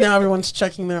 Now everyone's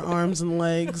checking their arms and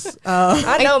legs.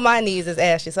 I know my knees is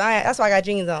ashy, so that's why I got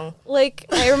jeans on. Like,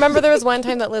 I remember there was one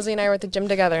time that Lizzie and I were at the gym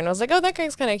together, and I was like, oh, that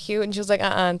guy's kind of cute. And she was like,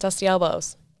 dusty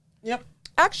elbows. Yep.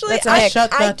 Actually, That's an ick.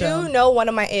 Shut I that do down. know one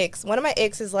of my icks. One of my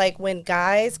icks is like when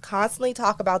guys constantly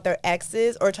talk about their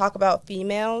exes or talk about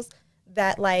females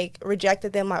that like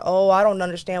rejected them, like, oh, I don't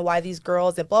understand why these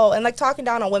girls and blow, and like talking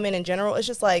down on women in general. It's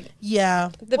just like, Yeah.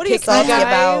 The what are you pixie talking guys.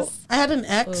 about? I had an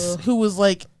ex who was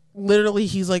like, literally,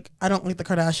 he's like, I don't like the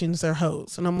Kardashians, they're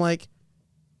hoes. And I'm like,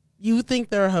 you think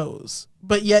they're hoes,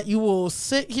 but yet you will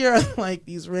sit here and like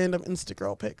these random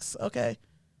Instagirl pics. Okay.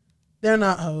 They're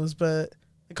not hoes, but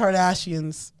the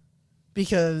Kardashians,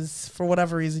 because for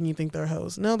whatever reason you think they're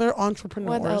hoes. No, they're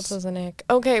entrepreneurs. What else was an ick?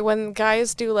 Okay, when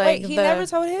guys do like wait, he never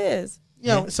told his.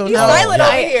 Yeah, so He's now silent yeah.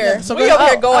 over here. Yeah, so we go- over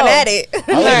here going at it. I was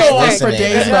go on listening. for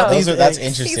days about Those these are- that's things.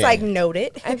 interesting. He's like,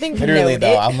 noted. I think Literally Noted.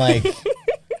 though, I'm like,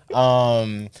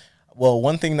 well,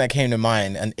 one thing that came to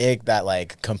mind, an ick that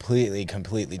like completely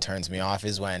turns me off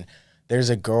is when there's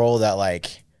a girl that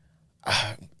like,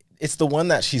 it's the one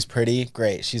that she's pretty,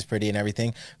 great, she's pretty and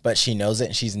everything, but she knows it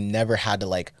and she's never had to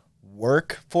like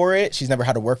work for it. She's never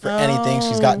had to work for anything.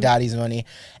 She's got daddy's money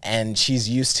and she's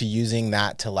used to using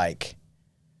that to like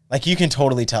you can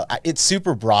totally tell. It's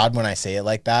super broad when I say it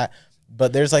like that,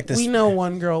 but there's like this. we know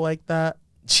one girl like that.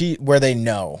 Where they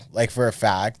know, like for a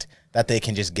fact, that they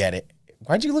can just get it.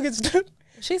 Why'd you look at stuff?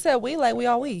 She said we like we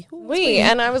all we. Who was we,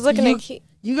 and I was looking You- at Ke-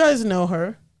 You guys know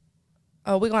her.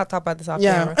 Oh, we're gonna have to talk about this off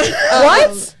Yeah. camera.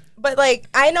 What? But like,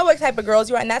 I know what type of girls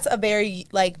you are, and that's a very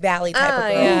like valley type of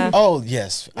girl. yeah. Oh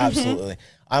yes, absolutely.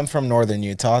 I'm from northern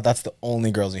Utah. That's the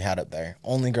only girls we had up there.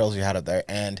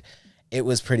 And it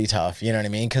was pretty tough. You know what I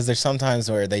mean? Because there's sometimes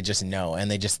where they just know and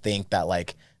they just think that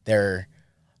like they're.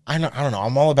 I don't know.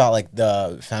 I'm all about like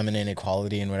the feminine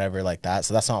equality and whatever like that.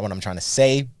 So that's not what I'm trying to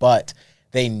say. But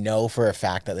they know for a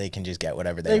fact that they can just get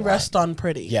whatever they They want. rest on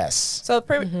pretty. Yes. So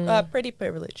pretty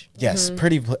privilege. Yes.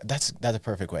 Pretty. That's a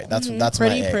perfect way. That's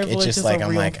Pretty my ick. privilege It's just is like a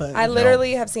I'm real like. thing. I No.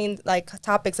 literally have seen like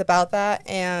topics about that,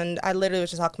 and I literally was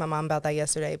just talking to my mom about that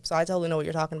yesterday. So I totally know what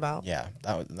you're talking about. Yeah.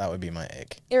 That would be my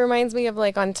ick. It reminds me of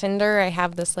like on Tinder, I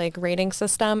have this like rating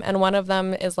system, and one of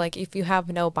them is like if you have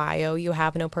no bio, you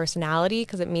have no personality,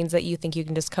 because it means that you think you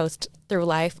can just coast through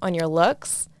life on your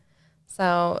looks.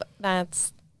 So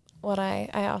that's what I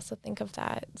also think of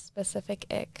that specific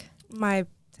ick. My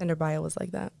Tinder bio was like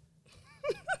that.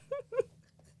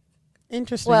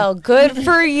 Interesting. Well, good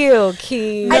for you,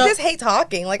 Key. I just hate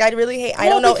talking. Like I really hate. I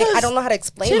Well, don't know. because I don't know how to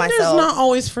explain Tinder's myself. not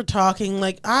always for talking.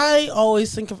 Like I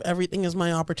always think of everything as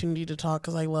my opportunity to talk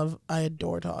because I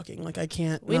adore talking. Like I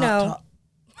can't. We not know. Talk.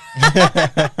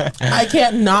 I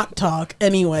can't not talk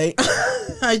anyway.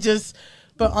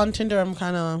 But on Tinder I'm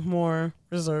kind of more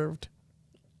reserved.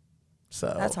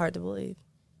 So That's hard to believe.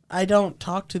 I don't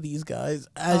talk to these guys.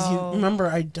 As you Oh. remember,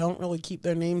 I don't really keep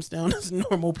their names down as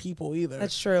normal people either.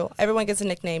 That's true. Everyone gets a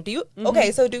nickname. Do you?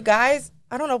 Okay, so do guys?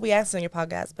 I don't know if we asked this on your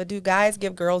podcast, but do guys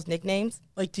give girls nicknames?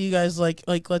 Like, do you guys like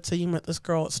let's say you met this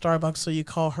girl at Starbucks, so you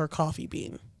call her Coffee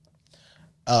Bean.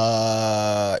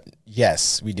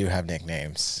 Yes, we do have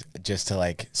nicknames just to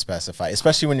like specify,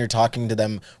 especially when you're talking to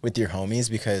them with your homies,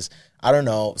 because I don't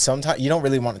know, sometimes you don't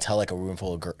really want to tell like a room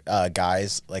full of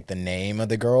guys like the name of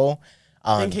the girl.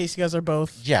 In case you guys are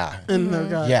both Yeah. in their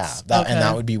guts. Yeah, and Okay.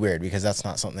 that would be weird because that's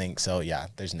not something. So yeah,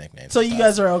 there's nicknames. So and you stuff.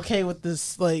 guys are okay with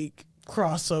this like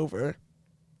crossover,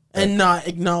 and not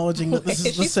acknowledging that this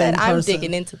is the She same said, "I'm person.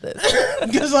 digging into this."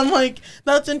 Because I'm like,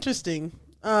 that's interesting.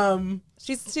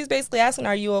 She's basically asking,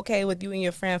 "Are you okay with you and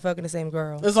your friend fucking the same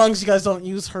girl?" As long as you guys don't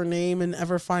use her name and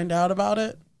ever find out about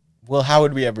it, Well, how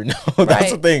would we ever know? That's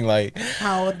Right. the thing. Like,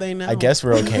 how would they know? I guess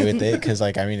we're okay with it because,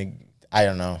 like, I mean, I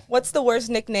don't know. What's the worst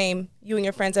nickname you and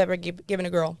your friends ever given a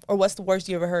girl, or what's the worst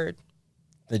you ever heard?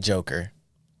 The Joker.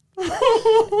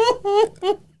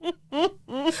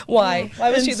 Why?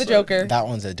 Why was she the Joker? That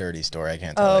one's a dirty story. I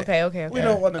can't tell Oh, you. okay, okay, okay. We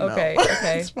don't want to know. Okay,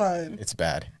 okay. It's fine. It's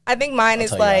bad. I think mine I'll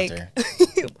is tell you like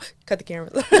after. cut the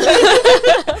cameras.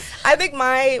 I think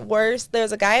my worst.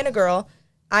 There's a guy and a girl.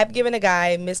 I've given a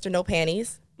guy Mr. No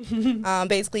Panties.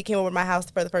 Basically came over to my house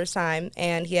for the first time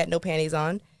and he had no panties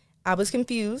on. I was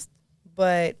confused,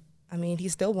 but I mean he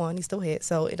still won. He still hit,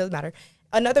 so it doesn't matter.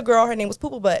 Another girl, her name was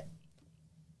Poople Butt.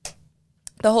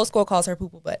 The whole school calls her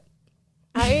Poople Butt.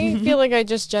 I feel like I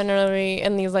just generally,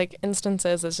 in these like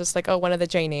instances, it's just like, oh, one of the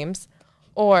J names.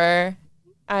 Or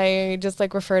I just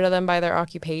like refer to them by their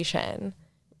occupation.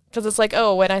 Because it's like,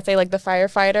 oh, when I say like the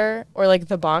firefighter or like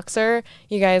the boxer,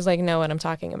 you guys like know what I'm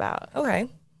talking about. Okay.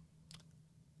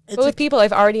 It's But a, with people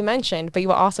I've already mentioned, but you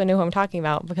will also know who I'm talking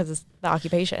about because it's the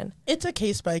occupation. it's a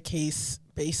case by case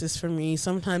basis for me.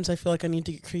 Sometimes I feel like I need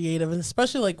to get creative, and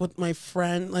especially like with my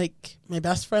friend, like my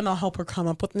best friend, I'll help her come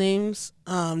up with names,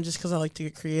 just because I like to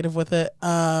get creative with it.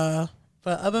 But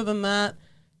other than that,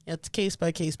 yeah, it's case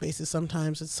by case basis.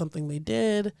 Sometimes it's something they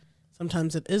did.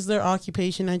 Sometimes it is their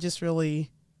occupation. I just really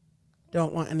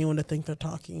don't want anyone to think they're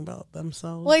talking about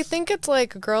themselves. Well, I think it's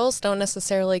like girls don't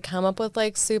necessarily come up with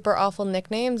like super awful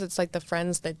nicknames. It's like the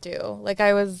friends that do. Like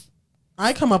I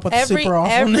come up with Every super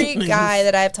awful nicknames. guy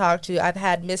that I've talked to, I've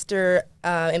had Mr.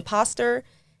 Imposter,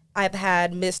 I've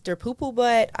had Mr. Poo-Poo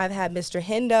Butt, I've had Mr.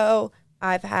 Hendo,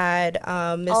 I've had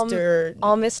Mr.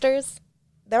 all misters.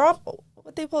 They're all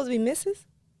what they supposed to be Mrs.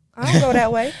 I don't go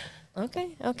that way.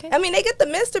 Okay. I mean, they get the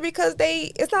Mister because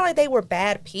it's not like they were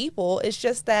bad people. It's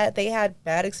just that they had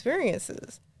bad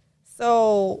experiences.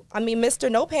 So, I mean,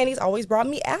 Mr. No Panties always brought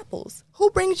me apples. Who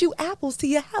brings you apples to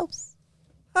your house?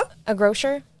 A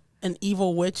grocer. An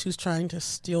evil witch who's trying to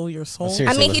steal your soul.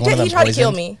 Seriously. I mean, was he one of did. He them tried to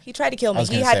kill poisoned? me. He tried to kill I me. was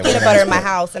He gonna had say, peanut what butter in my happened?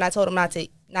 house, and I told him not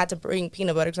to bring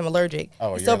peanut butter because I'm allergic. Oh,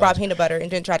 he you're still brought allergic. peanut butter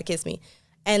and didn't try to kiss me.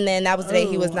 And then that was the day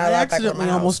he was not I allowed back over accidentally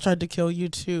my house. almost tried to kill you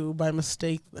too by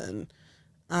mistake. Then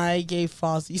I gave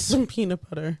Fozzie some peanut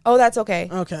butter. Oh, that's okay.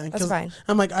 Okay, That's 'cause fine.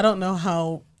 I'm like, I don't know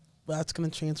how that's gonna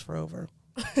transfer over.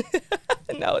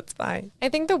 No, it's fine. I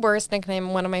think the worst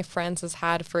nickname one of my friends has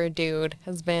had for a dude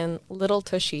has been Little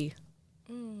Tushy.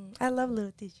 I love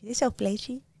little Tishy. It's so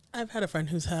flashy. I've had a friend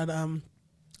who's had a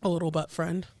little butt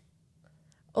friend.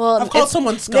 Well, I've called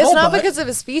someone it's not scuttlebutt. because of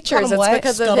his features. Call him It's what?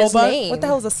 because of his Scuttlebutt? name. What the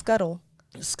hell is a scuttle?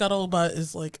 Scuttlebutt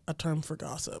is like a term for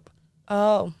gossip.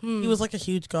 Oh, He was like a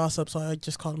huge gossip, so I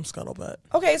just called him Scuttlebutt.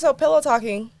 okay. So pillow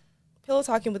talking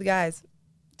with guys.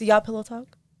 Do y'all pillow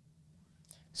talk?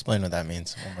 Explain what that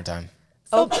means one more time.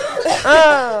 So,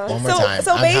 One more time.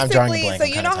 So I'm drawing a basically, blank. so I'm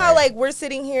you kinda know how tired. like we're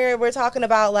sitting here, we're talking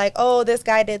about like, oh, this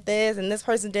guy did this and this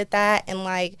person did that, and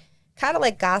like kind of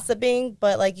like gossiping,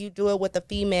 but like you do it with a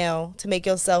female to make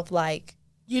yourself like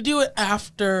You do it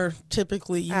after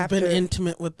typically you've been After.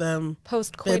 intimate with them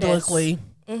Post coitus. biblically.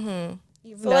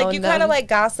 You've so like known you kind them. of like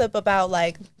gossip about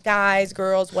like guys,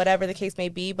 girls, whatever the case may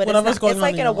be, but Whatever's it's, going it's on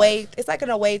like in in a your way, it's like in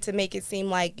a way to make it seem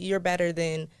like you're better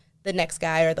than the next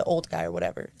guy or the old guy or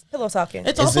whatever. It's pillow talking.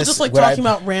 It's Is also this just like what talking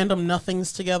I- about random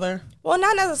nothings together. Well,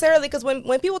 not necessarily, because when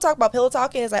people talk about pillow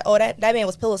talking, it's like, oh, that man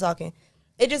was pillow talking.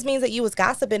 It just means that you was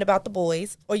gossiping about the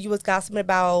boys, or you was gossiping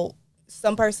about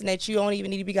some person that you don't even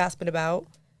need to be gossiping about.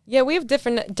 Yeah, we have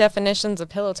different definitions of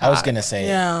pillow talk. I was gonna say,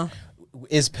 Yeah.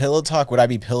 is pillow talk? Would I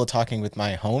be pillow talking with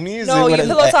my homies? No, Or you what is-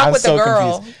 pillow talk I'm with the so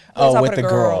girl. confused. Pillow Oh, talk with with a the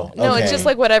girl. girl. No, Okay. it's just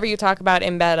like whatever you talk about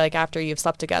in bed, like after you've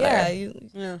slept together. Yeah,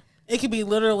 Yeah. It could be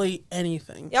literally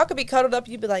anything. y'all could be cuddled up.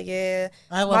 You'd be like, yeah,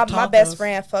 I love my best tacos.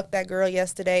 friend fucked that girl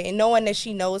yesterday, and knowing that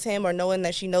she knows him or knowing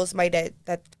that she knows somebody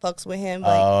that fucks with him,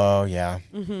 like Oh yeah.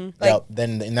 Mm-hmm. Like- Yep.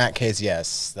 Then in that case,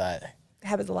 yes. That.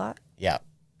 happens a lot. Yeah.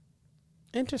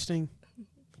 Interesting.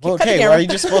 Well, cut the okay, well, camera. are you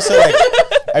just supposed to like?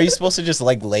 Are you supposed to just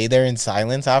like lay there in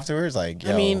silence afterwards? Like,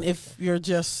 yo. I mean, if you're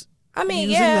just I mean,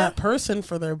 using yeah. that person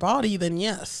for their body, then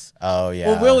yes. oh yeah.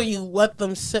 Well, really, you let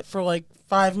them sit for like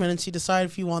 5 minutes. You decide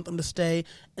if you want them to stay,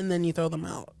 and then you throw them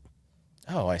out.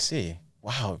 Oh, I see.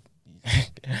 Wow.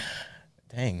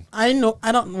 Dang. I know.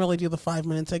 I don't really do the 5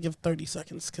 minutes. I give 30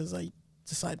 seconds because I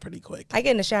decide pretty quick. I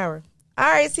get in the shower. All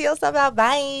right, see yourself out.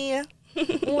 Bye.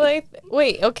 Like,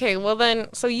 wait, okay. Well, then,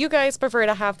 so you guys prefer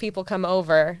to have people come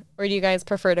over, or do you guys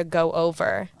prefer to go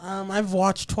over? I've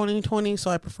watched 2020, so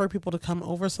I prefer people to come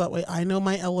over so that way I know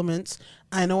my elements.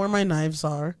 I know where my knives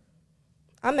are.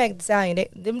 I'm Meg Thee Stallion.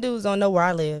 Them dudes don't know where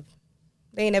I live.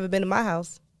 They ain't never been to my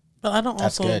house. But I don't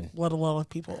That's also good. let a lot of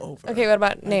people over. Okay, what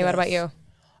about Nate? What about guess. you?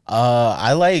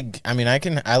 I like. I mean,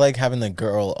 I like having the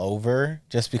girl over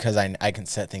just because I can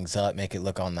set things up, make it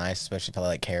look all nice, especially if I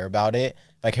like care about it.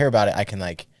 If I care about it, I can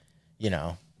like, you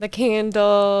know. The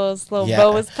candles, little Yeah.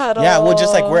 rose petals. Yeah, well,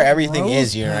 just like where everything Rose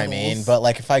is, you know what I mean. petals. But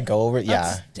like if I go over, yeah,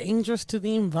 That's dangerous to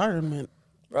the environment.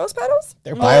 Rose petals?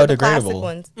 they're More the classic biodegradable.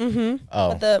 ones. Mm-hmm.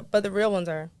 Oh, But the real ones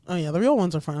are. Oh yeah, the real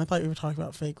ones are fine. I thought you were talking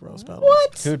about fake rose petals.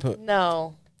 who would put?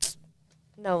 No.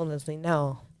 No, Lizzie,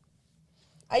 no.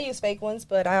 I use fake ones,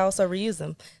 but I also reuse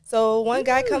them. So one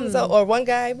guy comes up, or one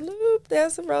guy, bloop,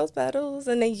 there's some rose petals,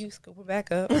 and then you scoop it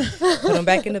back up, put them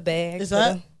back in the bag. Is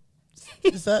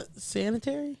that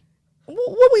sanitary?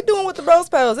 What we doing with the rose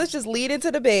petals? It's just lead into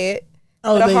the bed.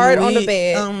 Oh, Put a they heart on the lead-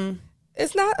 bed.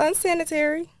 It's not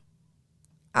unsanitary.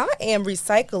 I am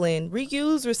recycling.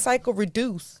 Reuse, recycle,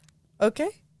 reduce. Okay?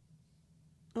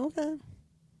 Okay.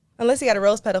 Unless he got a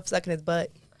rose petal stuck in his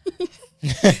butt.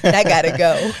 That gotta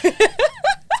go.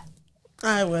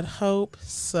 I would hope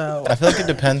so. I feel like it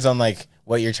depends on like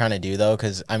what you're trying to do though,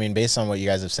 because I mean, based on what you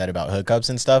guys have said about hookups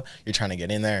and stuff, you're trying to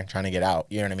get in there, trying to get out.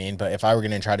 You know what I mean? But if I were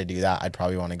gonna try to do that, I'd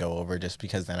probably want to go over just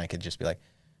because then I could just be like,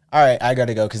 all right, I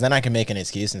gotta go, because then I can make an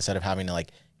excuse instead of having to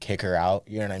like kick her out.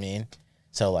 You know what I mean?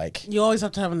 So like, You always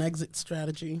have to have an exit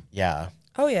strategy. yeah,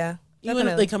 Oh, yeah. Even if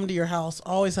Definitely. they come to your house,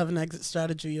 always have an exit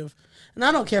strategy of, and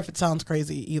I don't care if it sounds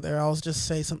crazy either. I'll just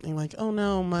say something like, "Oh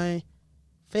no, my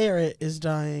ferret is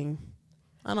dying."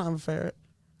 I don't have a ferret.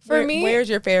 For me, Where's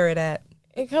your ferret at?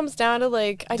 it comes down to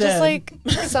like, I Dead. just like,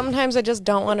 sometimes I just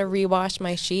don't want to rewash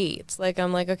my sheets. Like,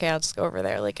 I'm like, okay, I'll just go over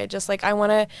there. Like, I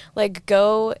want to like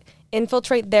go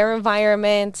infiltrate their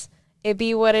environment. It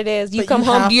be what it is. You But come you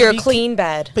home have to to your be- clean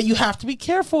bed. But you have to be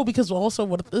careful because also,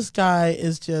 what if this guy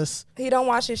is just He don't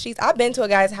wash his sheets. I've been to a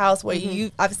guy's house where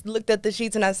I've looked at the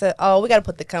sheets and I said, "Oh, we got to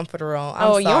put the comforter on."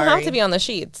 I'm You don't have sorry. to be on the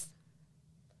sheets.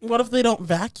 what if they don't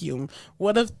vacuum?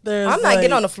 What if there's I'm not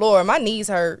getting on the floor. My knees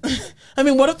hurt. I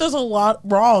mean, what if there's a lot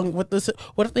wrong with this?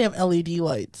 What if they have LED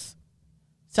lights?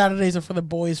 Saturdays are for the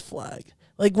boys flag.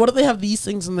 Like, what if they have these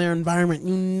things in their environment?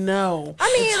 You know.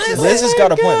 I mean, listen. Liz has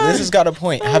got a point. God. Liz has got a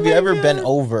point. Have you my ever been God.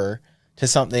 over to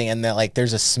something and that like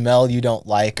there's a smell you don't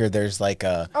like, or there's like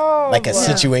a Oh, like a boy.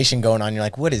 situation going on? You're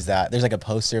like, what is that? There's like a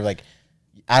poster of like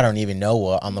I don't even know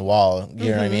what on the wall.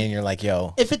 You know what I mean? You're like,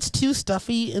 yo, If it's too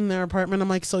stuffy in their apartment, I'm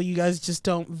like, so you guys just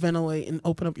don't ventilate and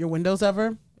open up your windows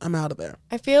ever? I'm out of there.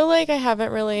 I feel like I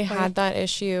haven't really had that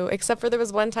issue, except for there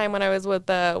was one time when I was with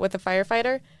the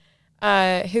firefighter.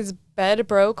 His bed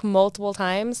broke multiple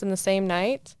times in the same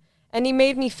night, and he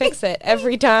made me fix it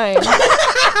every time.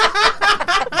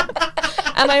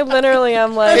 And I literally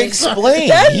am like, explain.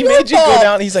 That's He your made you go fault.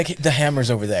 down. He's like, the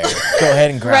hammer's over there. Go ahead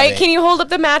and grab right? it. Can you hold up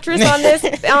the mattress on this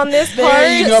part?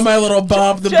 There you go, my little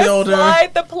Bob the Just Builder.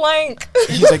 slide the plank.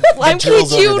 He's like, the I kid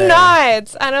drill's over you there.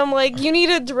 not. And I'm like, you need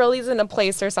to drill these into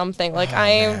place or something. Like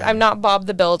I'm not Bob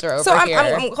the Builder over So here.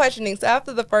 I'm questioning. So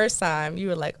after the first time, you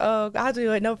were like, "Oh, I'll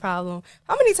do it, no problem."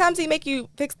 How many times did he make you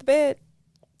fix the bed?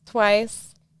 Twice.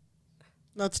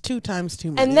 That's 2 times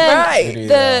too many. And then Right.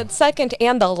 the second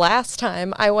and the last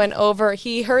time I went over,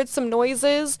 he heard some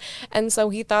noises, and so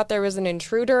he thought there was an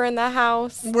intruder in the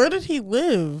house, Where did he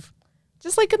live?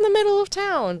 just like in the middle of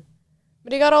town.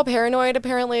 But he got all paranoid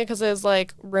apparently because his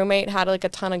like roommate had like a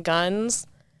ton of guns.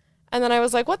 And then I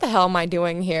was like, what the hell am I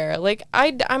doing here? Like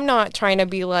I'm not trying to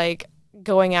be like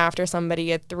going after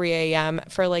somebody at 3 a.m.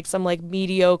 for like some like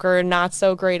mediocre, not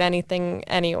so great anything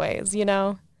anyways, you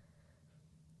know?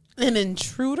 An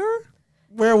intruder?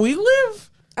 Where we live?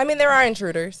 I mean, there are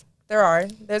intruders. There are.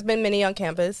 There's been many on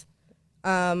campus.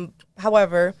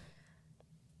 However,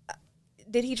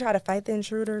 did he try to fight the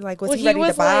intruder? Like, was he ready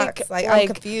to box? Like, I'm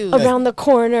confused. Around the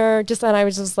corner, just then I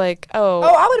was just like, Oh,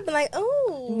 I would have been like,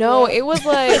 oh. no, it was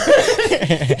like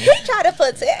He tried to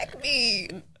protect me.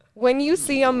 when you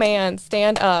see a man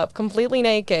stand up completely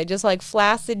naked, just like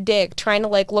flaccid dick, trying to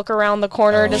like look around the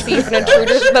corner to see if an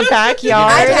intruder's in the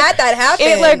backyard, I've had that happen.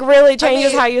 it like really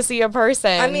changes how you see a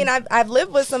person. I mean, I've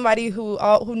lived with somebody who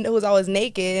was always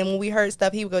naked, and when we heard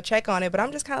stuff, he would go check on it. But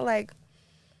I'm just kind of like,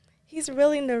 he's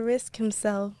willing to risk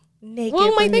himself naked.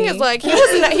 well, my for thing me. is like he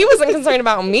wasn't concerned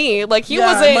about me. Like he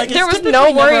Yeah, wasn't. like, it's there was typically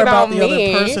no worry never about the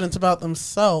me. other person. It's about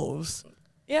themselves.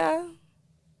 Yeah.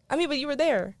 I mean, but you were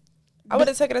there. I would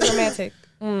have took it as romantic.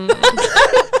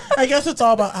 I guess it's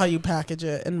all about how you package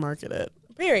it and market it.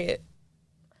 Period.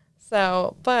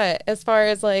 So, but as far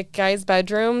as like guys'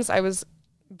 bedrooms, I was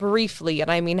briefly,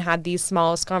 and I mean had the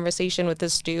smallest conversation with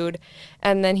this dude,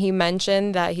 and then he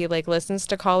mentioned that he like listens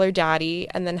to Call Her Daddy,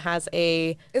 and then has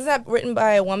a Is that written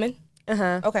by a woman?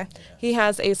 Okay. he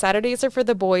has a Saturdays are for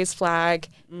the boys flag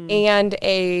and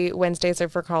a Wednesdays are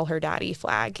for Call Her Daddy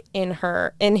flag in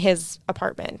his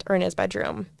apartment or in his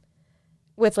bedroom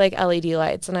with like LED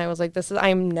lights, and I was like,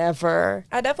 I'm never.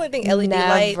 I definitely think LED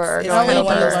lights Never is going kind of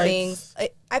one of those lights. things.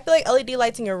 I feel like LED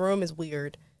lights in your room is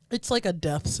weird. It's like a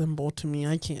death symbol to me.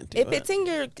 I can't do If it. it's in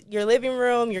your living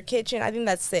room, your kitchen, I think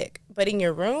that's sick. But in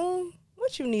your room,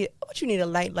 what you need a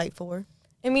light for?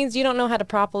 It means you don't know how to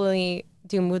properly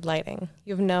do mood lighting.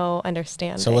 You have no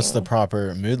understanding. So what's the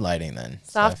proper mood lighting then?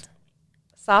 Soft.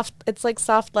 It's like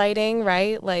soft lighting,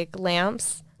 right? Like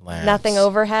lamps, Lamps. nothing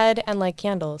overhead, and like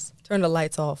candles. Turn the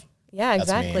lights off. Yeah, That's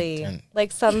me. exactly. Turn-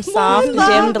 Like some soft dimmed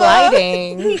lava.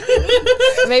 lighting.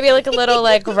 Maybe like a little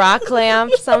like rock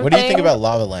lamp, something. What do you think about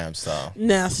lava lamps though?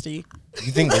 Nasty.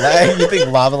 You think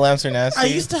lava lamps are nasty? I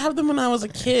used to have them when I was a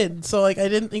kid, so like I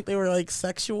didn't think they were like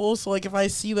sexual. So like if I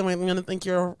see them, I'm gonna think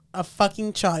you're a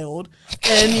fucking child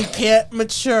and you can't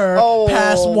mature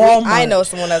past Walmart. I know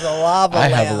someone has a lava I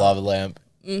lamp. have a lava lamp.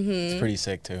 It's pretty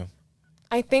sick too.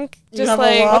 I think You just have a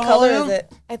like lava What color lamp? is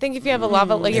it? I think if you have a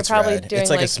lava, like you're It's probably red. doing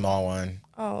It's like a small one.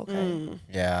 Oh, okay.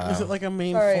 Yeah. Is it like a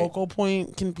main Sorry. focal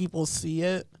point? Can people see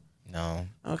it? No.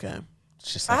 Okay.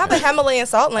 It's just I like have a Himalayan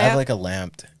salt I lamp. have like a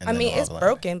lamp. And I then mean, a it's lava lamp.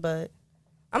 broken, but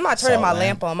I'm not turning Salt my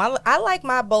lamp. lamp on. I like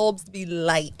my bulbs to be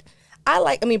light.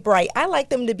 Bright. I like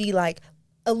them to be like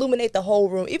illuminate the whole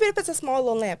room. Even if it's a small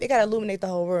little lamp, it gotta illuminate the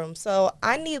whole room. So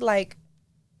I need like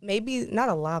maybe not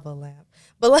a lava lamp,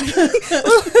 but like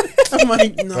I'm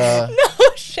like, no. no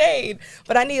shade.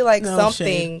 But I need like No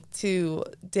something to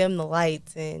dim the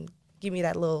lights and give me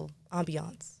that little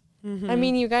ambiance. I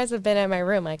mean, you guys have been in my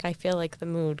room. Like, I feel like the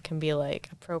mood can be like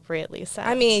appropriately set.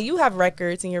 I mean, you have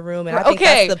records in your room, and I think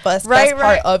Okay, that's the best right, part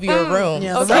right. of your room.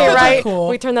 Yeah, the okay, records are right? cool.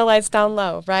 We turn the lights down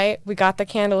low, right? We got the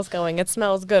candles going. It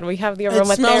smells good. We have the It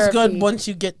aromatherapy. smells good once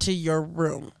you get to your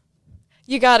room.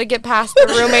 You got to get past the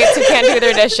roommates who can't do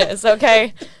their dishes,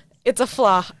 okay? It's a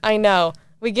flaw. I know.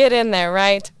 We get in there,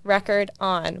 right? Record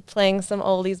on, playing some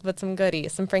oldies but some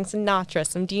goodies, some Frank Sinatra,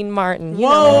 some Dean Martin. You know,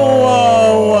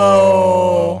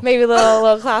 Whoa. maybe a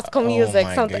little classical music, Oh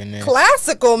my something. goodness.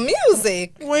 Classical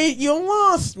music. Wait, you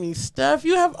lost me, Steph.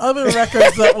 You have other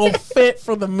records that will fit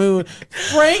for the mood.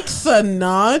 Frank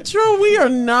Sinatra? We are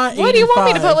not. What do you want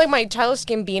me to 85. put like my Childish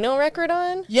Gambino record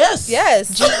on? Yes.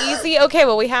 Yes. G-Eazy? Okay,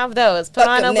 well we have those. Put Fuck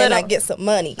on a him, then little, I get some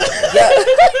money. Yeah.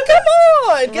 Come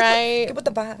on. Right. Get with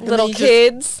the vibe. little you just-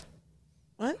 kids.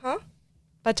 What? Huh?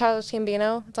 By Childish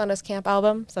Gambino. It's on his camp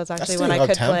album, so it's That's actually still when I up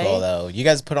could tempo play. though. You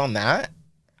guys put on that?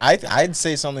 I'd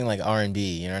say something like R&B.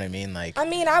 You know what I mean? Like I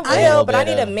mean, I A will, little but I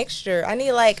bit need a of- mixture. I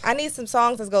need some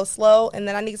songs that go slow, and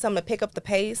then I need something to pick up the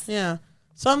pace. Yeah.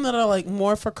 Some that are like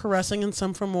more for caressing and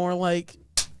some for more like.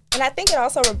 And I think it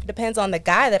also depends on the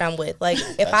guy that I'm with. Like,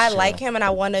 if That's I true. like him and I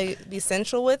want to be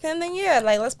sensual with him, then yeah,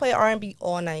 like let's play R&B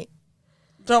all night.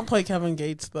 Don't play Kevin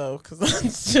Gates though, because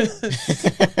that's just.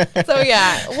 So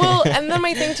yeah, well, and then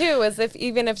my thing too is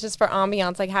even if just for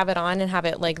ambiance, like have it on and have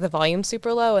it like the volume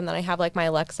super low, and then I have like my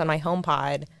Alexa and my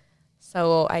HomePod,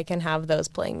 so I can have those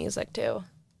playing music too.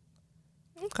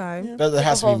 Okay. but there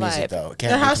has to be whole music vibe. though. It There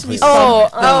can't has to be completely- Oh,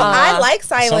 something. I like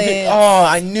Some silence. oh,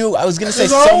 I knew. I was gonna say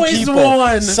There's some always people.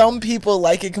 one. Some people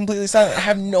like it completely silent. I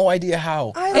have no idea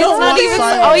how. I It's don't not want even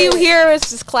silence. all you hear is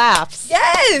just claps.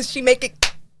 Yes, she make it.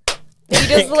 You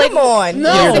just like Come on.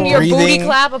 No. using your booty Breathing.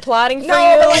 clap applauding for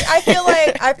No, you. but like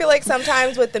I feel like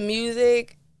sometimes with the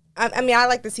music, I mean I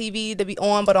like the TV to be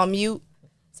on but on mute,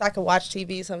 so I can watch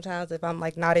TV sometimes if I'm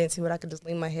like not into it. I can just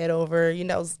lean my head over,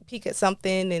 peek at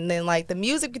something, and then like the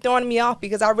music be throwing me off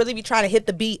because I really be trying to hit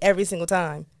the beat every single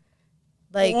time.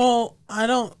 Like Well, I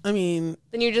mean,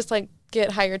 Then you just like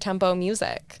get higher tempo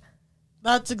music.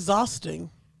 that's exhausting.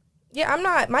 yeah, I'm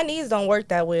not. My knees don't work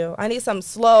that well. I need something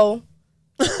slow.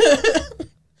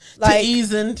 To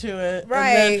ease into it. And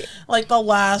then, Right. like the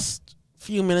last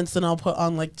few minutes, then I'll put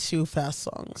on like 2 fast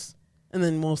songs. and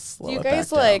then we'll slow Do you it guys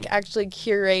back like down. actually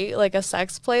curate like a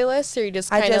sex playlist, or you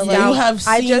just I kind of just like? You have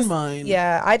I seen just, mine.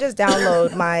 Yeah, I just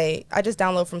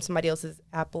download from somebody else's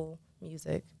Apple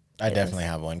Music. I definitely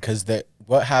have one because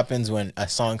what happens when a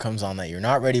song comes on that you're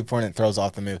not ready for and it throws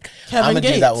off the mood? Kevin I'm a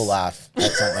dude that Gates. will laugh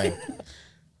at something.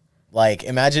 Like,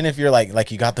 imagine if you're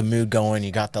like you got the mood going,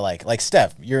 you got the like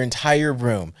Steph, your entire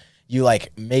room, you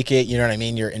like make it, you know what I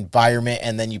mean, your environment,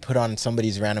 and then you put on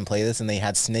somebody's random playlist and they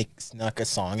had snuck a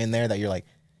song in there that you're like,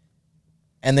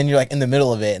 and then you're like in the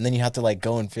middle of it, and then you have to like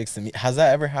go and fix the. Has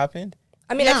that ever happened?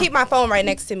 I mean, Yeah. I keep my phone right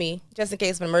next to me just in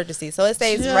case of emergency. So it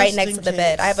stays Just right next in to the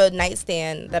bed. case. I have a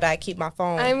nightstand that I keep my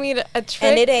phone. I mean, a trick.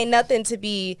 and it ain't nothing to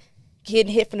be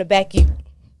getting hit from the back. You.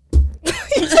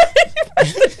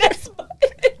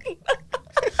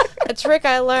 A trick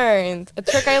I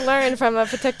learned from a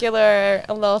particular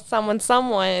little someone.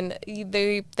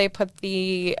 They put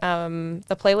the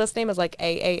playlist name as like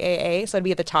AAAA, so it'd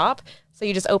be at the top. So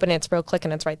you just open it, it's real quick,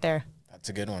 and it's right there. That's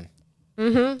a good one.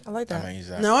 I like I that. might use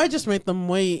that. No, I just make them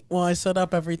wait while I set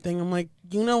up everything. I'm like,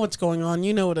 you know what's going on.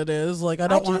 You know what it is. Like,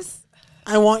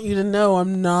 I want you to know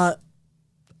I'm not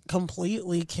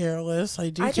completely careless. I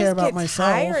do I care just about get myself.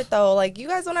 tired though. Like you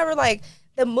guys don't ever like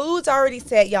the mood's already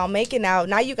set. Y'all making out.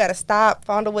 Now you gotta stop,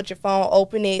 fondle with your phone,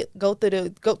 open it, go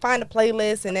find a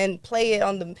playlist, and then play it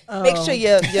on the. Make sure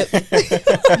you.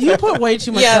 You put way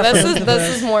too much Yeah, effort this into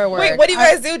is more work. Wait, what do you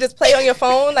guys do? Just play on your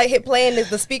phone? Like hit play and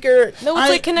the speaker? No, it's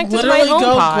like connected to literally my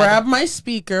go HomePod. grab my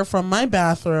speaker from my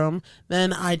bathroom,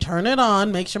 then I turn it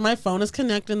on, make sure my phone is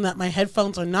connected and that my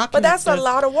headphones are not But connected. that's a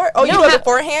lot of work. Oh, you No, do it ha-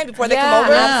 beforehand before they Yeah, come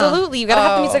over? absolutely. You gotta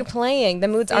have the Oh. music playing. The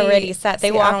mood's See- already set. They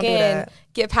see, I walk don't do in, that.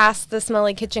 get past the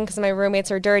smelly kitchen because my roommates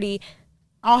are dirty.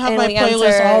 I'll have and my we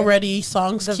playlist enter already,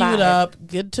 songs the queued vibe. up,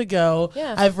 good to go.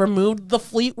 Yeah. I've removed the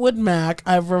Fleetwood Mac.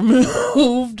 I've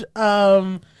removed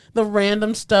the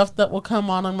random stuff that will come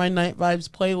on my Night Vibes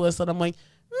playlist that I'm like,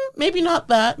 maybe not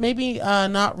that. Maybe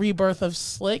not Rebirth of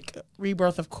Slick,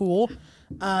 Rebirth of Cool.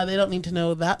 They don't need to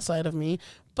know that side of me.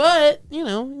 But, you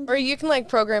know, Or you can like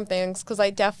program things because I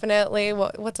definitely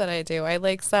what did I do? I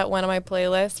like set one of my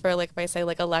playlists for like if I say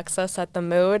like Alexa set the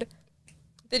mood.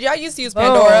 Did y'all used to use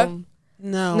Pandora? Boom.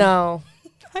 no. No.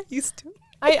 I used to.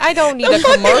 I don't need a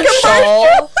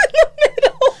commercial.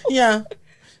 Yeah.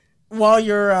 While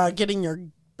you're getting your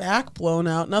back blown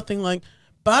out, nothing like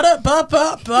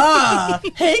ba-da-ba-ba-ba.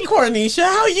 Hey, Cornisha,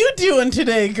 how you doing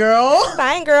today, girl?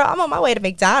 Fine, girl. I'm on my way to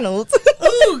McDonald's.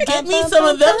 Ooh, get me some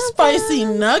of them spicy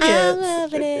I'm nuggets.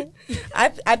 loving it.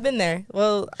 I've been there.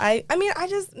 Well, I mean,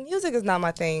 music is not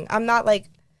my thing. I'm not like,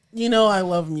 You know I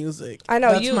love music. I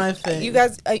know That's you. my thing. You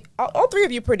guys, all three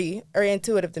of you, pretty are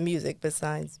intuitive to music.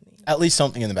 Besides me, At least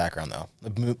something in the background though.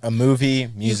 A movie,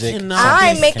 music. cannot-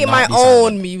 something I'm making my cannot be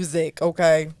silent. own music.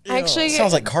 Okay. Ew. Actually,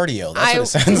 Sounds like cardio. That's I- what it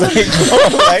sounds like.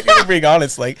 Like, if we're being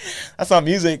honest, like that's not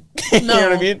music. You No, know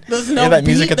what I mean? There's You no hear that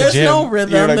music beat, at the there's gym. no You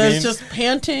rhythm. know what I There's mean? just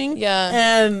panting. Yeah.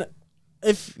 And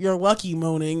if you're lucky,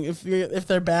 moaning. If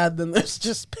they're bad, then there's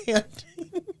just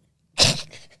panting.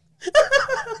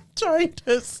 Trying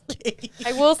to escape.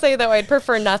 I will say though I'd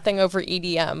prefer nothing over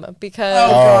EDM because Oh,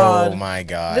 Oh God. my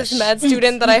gosh. this med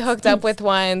student that I hooked up with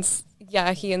once,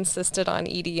 yeah, he insisted on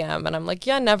EDM and I'm like,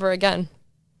 yeah, never again.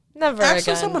 Never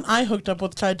Actually, again. someone I hooked up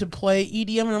with tried to play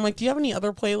EDM, and I'm like, "Do you have any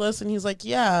other playlists?" And he's like,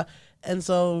 "Yeah." And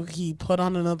so he put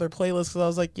on another playlist because I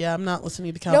was like, "Yeah, I'm not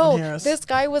listening to Calvin No, Harris." this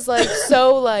guy was like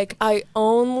so like I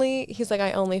only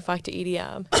fuck to E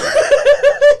EDM.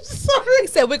 He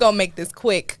said we're gonna make this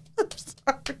quick. I'm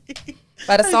sorry.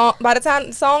 By the time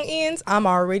the song ends, I'm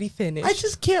already finished. I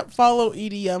just can't follow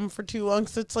EDM for too long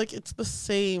because it's like it's the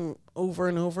same over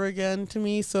and over again to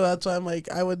me. So that's why I'm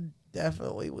like, I would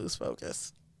definitely lose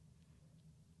focus.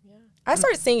 I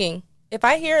start singing. If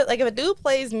I hear if a dude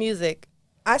plays music,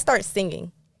 I start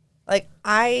singing. Like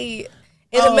in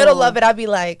the middle of it, I'd be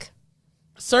like,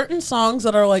 Certain songs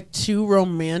that are like too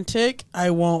romantic, I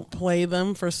won't play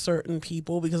them for certain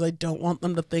people because I don't want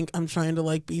them to think I'm trying to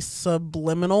like be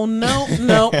subliminal.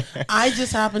 No, I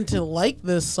just happen to like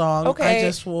this song. okay. I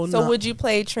just will So not. would you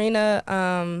play Trina?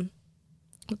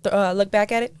 Look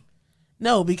back at it.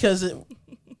 No, because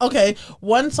okay,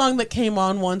 one song that came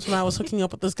on once when I was hooking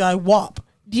up with this guy, WAP.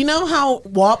 Do you know how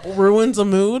WAP ruins a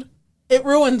mood? It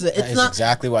ruins it. That It's is not.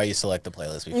 exactly why you select the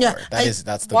playlist before. Yeah,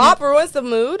 That's the WAP ruins the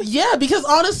mood. Yeah, because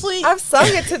honestly, I've sung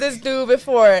it to this dude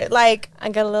before. Like, I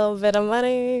got a little bit of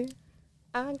money.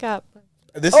 I got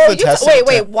This oh, is the test.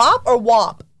 wait, WAP or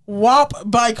WAP? WAP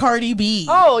by Cardi B.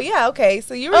 Oh yeah, okay.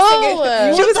 So you were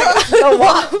Oh, singing. She was singing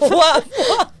WAP.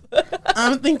 WAP.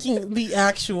 I'm thinking the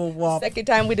actual WAP. Second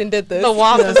time we done did this. the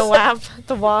WAP, Yes. the WAP,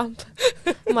 the WAP.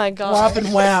 Oh my god. WAP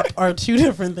and WAP are two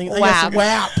different things. I guess WAP.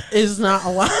 WAP is not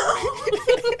allowed.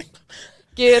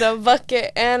 Get a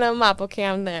bucket and a mop. Okay,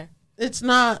 I'm there. It's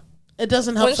not. It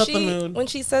doesn't help set the mood. When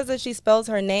she says that she spells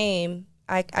her name,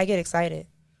 I get excited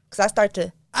because I start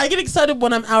to. I get excited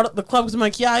when I'm out at the club because I'm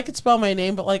like, yeah, I could spell my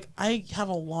name, but like I have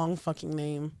a long fucking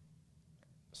name.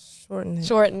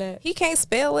 Shorten it. He can't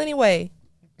spell anyway.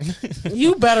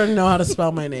 You better know how to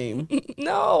spell my name.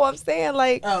 No, I'm saying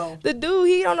like Oh. the dude,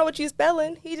 he don't know what you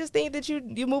spelling. He just think that you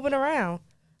moving around.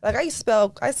 Like I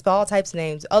spell all types of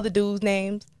names. Other dudes'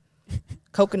 names,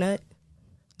 coconut,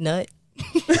 nut.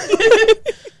 They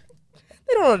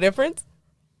don't know the difference.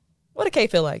 What a K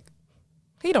feel like?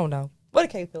 He don't know. What a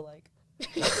K feel like?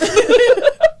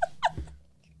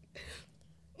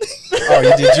 Oh,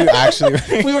 did you actually?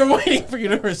 We were waiting for you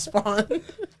to respond.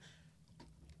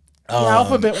 The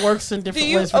alphabet works in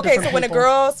different ways for Okay, different so when a people.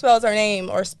 girl spells her name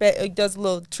or does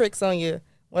little tricks on you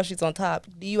while she's on top,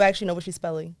 do you actually know what she's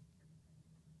spelling?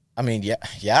 I mean,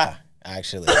 yeah,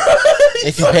 actually.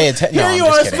 If you pay attention, no, Here I'm you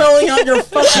just are kidding. spelling out your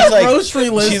fucking grocery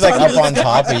list. She's like up on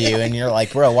top of you, and you're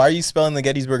like, bro, why are you spelling the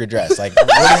Gettysburg Address? Like,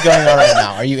 what is going on right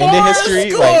now? Are you into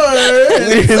history? Like,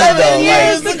 literally,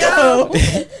 years though,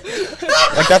 ago.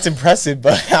 like that's impressive,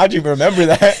 but how'd you remember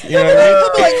that? You know what I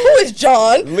I'll be like, who is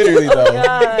John? mean? Literally,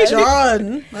 though.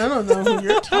 John, I don't know who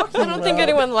you're talking about. I don't think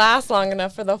anyone lasts long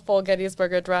enough for the full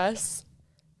Gettysburg Address.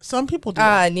 Some people do.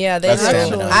 Yeah, they That's do.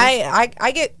 stamina.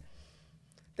 I get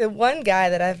the one guy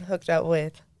that I've hooked up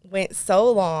with went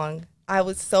so long. I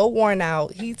was so worn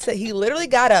out. He said he literally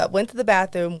got up, went to the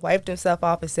bathroom, wiped himself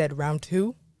off, and said round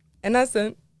 2, and I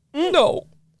said no.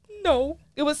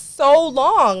 It was so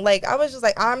long. Like I was just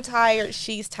like, I'm tired.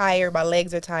 She's tired. My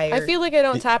legs are tired. I feel like I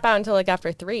don't tap out until like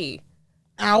after 3.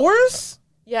 Hours?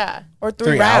 Yeah, or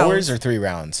 3 rounds. hours or 3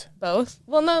 rounds? both.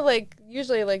 Well, no, like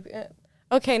usually like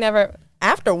okay, never.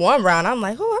 After 1 round, I'm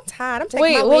like, oh, I'm tired. I'm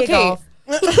taking my wig off.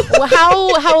 Well,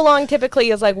 how long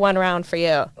typically is like 1 round for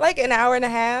you? Like an hour and a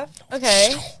half.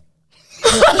 Okay.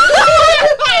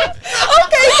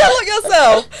 Okay, tell it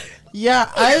yourself.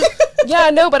 Yeah, Yeah,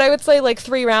 no, but I would say like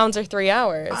 3 rounds or 3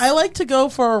 hours. I like to go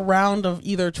for a round of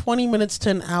either 20 minutes to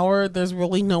an hour. There's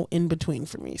really no in between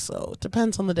for me, so it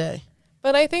depends on the day.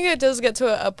 But I think it does get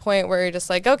to a point where you're just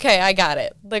like, okay, I got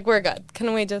it. Like we're good.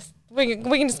 Can we just we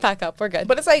can just pack up. We're good.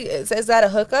 But it's like, is that a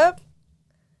hookup?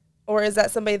 Or is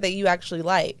that somebody that you actually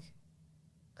like?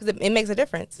 Because it makes a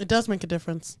difference. It does make a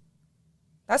difference.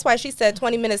 That's why she said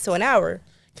 20 minutes to an hour.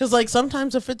 Because, like,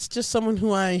 sometimes if it's just someone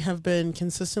who I have been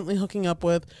consistently hooking up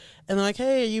with, and they're like,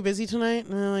 hey, are you busy tonight?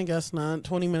 No, I guess not.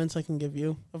 20 minutes I can give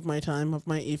you of my time, of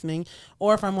my evening.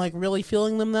 Or if I'm, like, really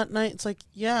feeling them that night, it's like,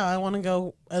 yeah, I want to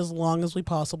go as long as we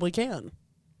possibly can.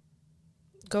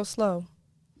 Go slow.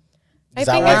 I Is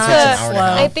that think why it it's takes an hour and a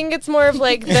half? I think it's more of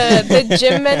like the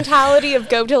gym mentality of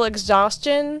go till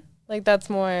exhaustion. Like that's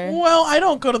more. Well, I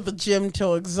don't go to the gym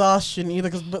till exhaustion either,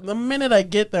 but the minute I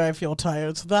get there, I feel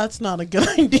tired. So that's not a good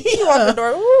idea. You walk the door.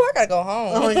 Ooh, I gotta go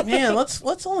home. I'm like, man, let's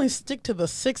only stick to the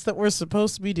 6 that we're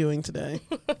supposed to be doing today,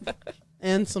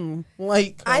 and some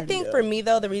light. Cardio. I think for me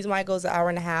though, the reason why it goes an hour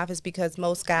and a half is because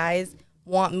most guys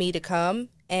want me to come,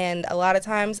 and a lot of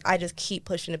times I just keep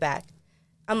pushing it back.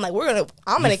 I'm like,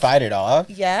 I'm gonna fight it off.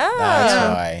 Yeah. That's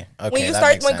Yeah. why. Okay, When you that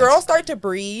start, makes when sense. girls start to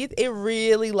breathe, it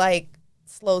really like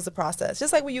slows the process.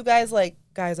 Just like when you guys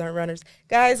guys aren't runners.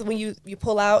 Guys, when you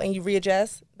pull out and you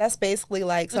readjust, that's basically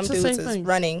like some It's the dudes same is thing.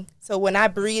 running. So when I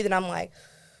breathe and I'm like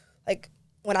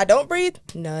when I don't breathe,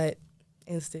 nut,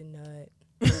 instant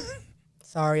nut.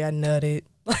 Sorry, I nutted.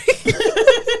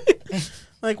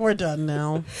 Like we're done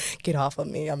now. Get off of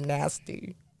me, I'm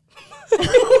nasty.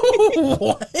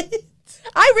 What?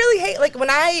 I really hate when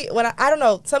I don't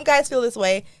know, some guys feel this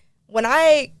way. When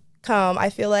I come, I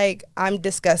feel like I'm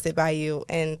disgusted by you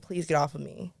and please get off of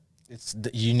me.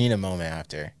 You need a moment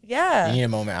after. Yeah. You need a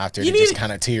moment after You to just need-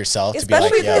 kind of to yourself to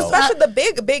Especially, be like, yo. especially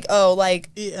the big O, like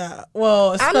Yeah.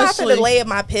 Well, I'm not especially going to lay at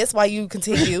my piss while you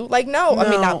continue. Like, no, I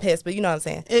mean No. not piss, but you know what I'm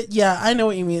saying. Yeah, I know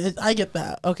what you mean. I get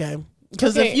that. Okay.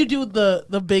 Because Okay. if you do the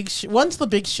big once the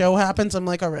big show happens, I'm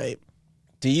like, all right.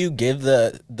 Do you give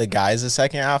the guys a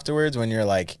second afterwards when you're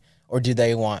like, or do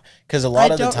they want? Because a lot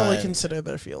I of the don't time, really consider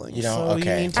their feelings. You don't? So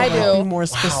Okay. you need to I like, do. be more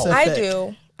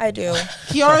specific. I do.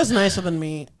 Kiara's nicer than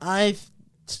me. It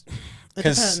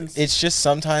because depends. it's just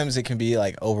sometimes it can be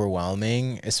like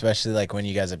overwhelming, especially like when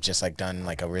you guys have just like done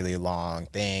like a really long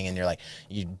thing and you're like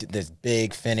you did this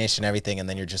big finish and everything, and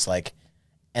then you're just like,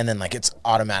 and then like it's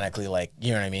automatically like,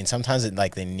 you know what I mean? Sometimes it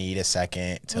like they need a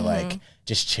second to like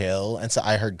just chill, and so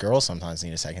I heard girls sometimes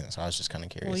need a second, so I was just kind of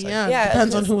curious. Well, like, yeah, Yeah, it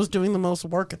depends on 'cause- who was doing the most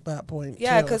work at that point.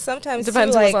 Yeah, too. because sometimes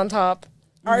Depends too, who's like, on top.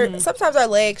 sometimes our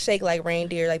legs shake like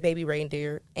reindeer, like baby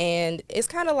reindeer, and it's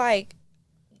kind of like,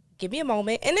 give me a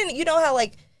moment. And then you know how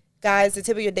like guys, the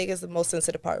tip of your dick is the most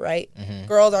sensitive part, right?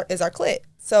 Girls is our clit.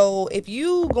 So if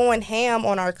you going ham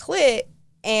on our clit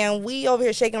and we over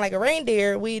here shaking like a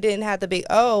reindeer, we didn't have the big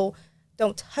O.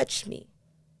 Don't touch me,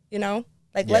 you know.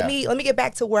 Like let me get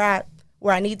back to where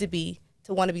I need to be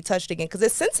to want to be touched again because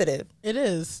it's sensitive. It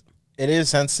is. It is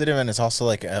sensitive, and it's also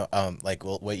like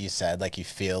what you said. Like you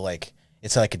feel like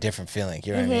it's like a different feeling.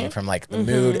 You know what I mean? From like the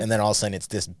mood, and then all of a sudden it's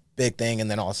this big thing, and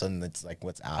then all of a sudden it's like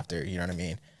what's after. You know what I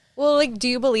mean? Well, like, do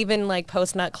you believe in like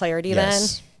post-nut clarity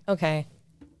Yes. then? Okay.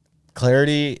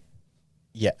 Clarity,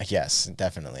 yeah, yes,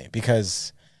 definitely,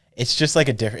 because it's just like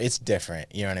it's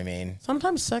different. You know what I mean?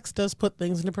 Sometimes sex does put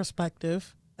things into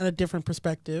perspective, and a different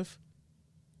perspective.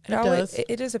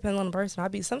 It just depends on the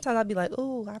person. Sometimes I'd be like,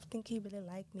 "Ooh, I think he really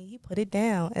liked me. He put it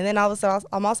down," and then all of a sudden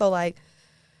I'm also like,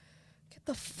 "Get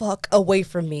the fuck away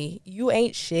from me! You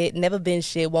ain't shit. Never been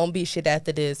shit. Won't be shit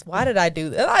after this. Why did I do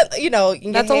that?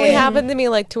 That's only happened to me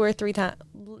like 2 or 3 times.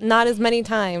 Not as many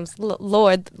times.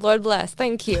 Lord bless.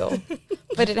 Thank you.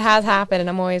 But it has happened, and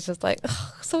I'm always just like,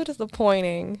 ugh, so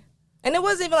disappointing. And it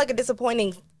wasn't even like a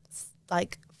disappointing,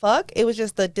 like fuck. It was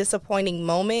just a disappointing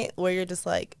moment where you're just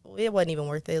like, it wasn't even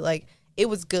worth it. Like it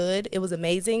was good. It was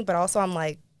amazing. But also I'm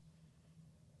like,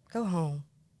 go home.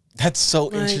 That's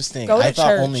so interesting. go to I thought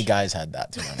church. only guys had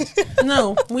that, to be honest.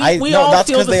 No, we no, all that's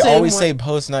feel because the they same always way. say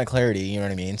post-nut clarity. You know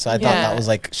what I mean? So I thought that was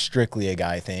like strictly a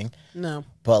guy thing. No.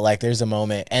 But like, there's a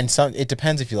moment, and it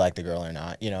depends if you like the girl or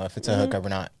not. You know, if it's a hookup or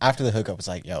not. After the hookup, it's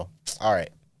like, yo, all right.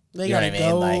 They You know gotta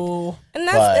what I mean? go. And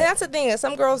that's the thing. Is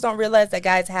some girls don't realize that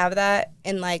guys have that,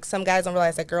 and like some guys don't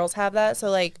realize that girls have that. So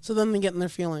like, So then they get in their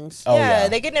feelings. Oh, yeah.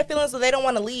 they get in their feelings, so they don't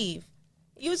want to leave.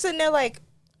 You sitting there like,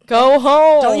 Go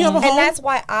home. Don't you have a home? and that's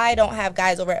why I don't have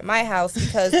guys over at my house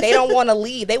because they don't want to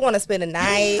leave. They want to spend a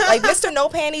night. Like Mr. No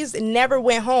Panties never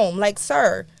went home. Like,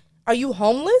 sir, are you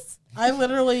homeless? I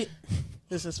literally,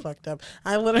 this is fucked up.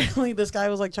 This guy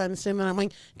was like trying to stay there. I'm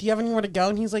like, do you have anywhere to go?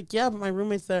 And he's like, yeah, but my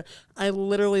roommate's there. I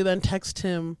literally then text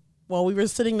him while we were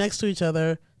sitting next to each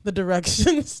other the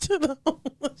directions to the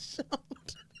homeless shelter.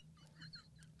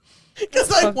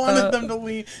 Because I wanted them to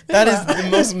leave. That is the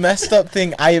most messed up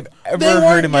thing I've They ever weren't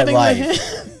heard in my getting the life.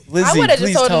 hint. Lizzie, I would have please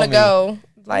just told tell him to me. go.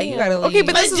 Like, you gotta leave. Okay,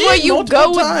 but I this is did where you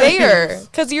multiple go times. there.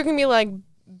 Because you can be like,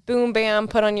 boom, bam,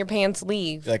 put on your pants,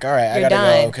 leave. Like, all right, I You're gotta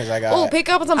done. go because I got. Oh, pick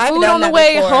up some I've food done on the that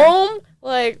way before. home.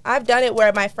 Like, I've done it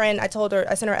where my friend, I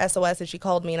sent her SOS and she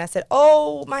called me and I said,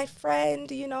 oh, my friend,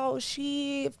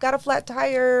 she got a flat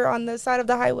tire on the side of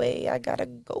the highway. I gotta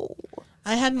go.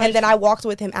 I had my And then I walked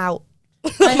with him out. I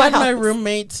had my house.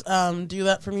 roommates do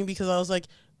that for me because I was like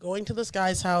going to this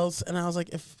guy's house and I was like,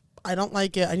 if I don't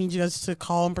like it, I need you guys to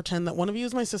call and pretend that one of you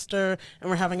is my sister and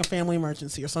we're having a family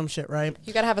emergency or some shit, right?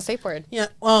 you got to have a safe word. Yeah.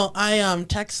 Well, I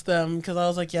text them because I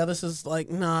was like, yeah, this is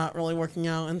like not really working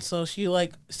out. And so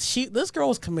this girl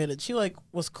was committed. She like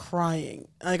was crying.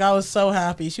 Like I was so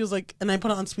happy. She was like, and I put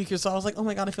it on speaker. So I was like, oh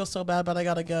my God, I feel so bad, but I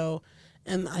gotta go.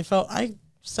 And I felt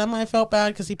bad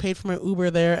because he paid for my Uber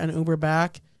there and Uber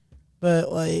back.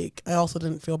 But like, I also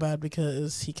didn't feel bad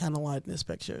because he kind of lied in his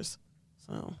pictures.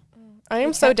 So I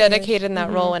am so dedicated in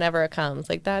that role whenever it comes.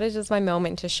 Like, that is just my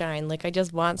moment to shine. Like, I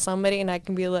just want somebody and I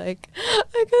can be like,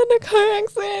 I got in a car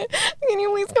accident. Can you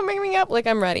please come pick me up? Like,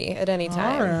 I'm ready at any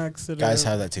time. car accident. Guys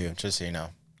have that too, just so you know.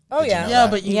 Oh, Did you yeah. know Yeah,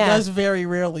 that? but you Yeah. guys very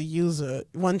rarely use it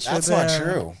once That's you're not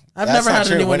there. true. I've That's never not had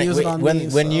true. anyone when, use it on when, me.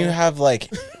 When you so. have like,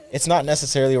 it's not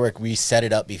necessarily like we set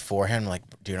it up beforehand. Like,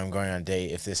 dude, I'm going on a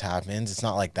date. If this happens, it's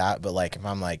not like that. But like, if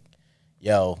I'm like,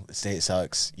 yo, this date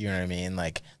sucks. You know what I mean?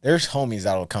 Like, there's homies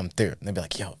that'll come through and they'll be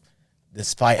like, yo,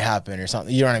 this fight happened or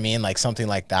something. You know what I mean? Like something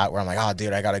like that where I'm like, oh,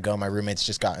 dude, I gotta go. My roommate's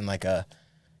just gotten like a,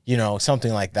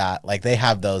 something like that. Like they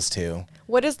have those too.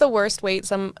 What is the worst way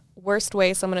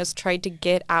someone has tried to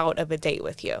get out of a date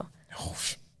with you? Oh,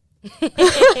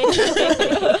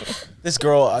 this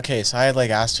girl, okay, so I had like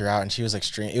asked her out and she was like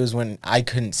it was when I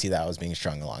couldn't see that I was being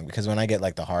strung along because when I get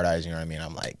like the hard eyes, you know what I mean?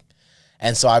 I'm like,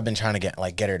 and so I've been trying to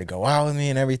get her to go out with me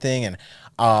and everything. And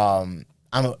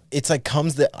it's like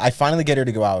I finally get her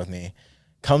to go out with me,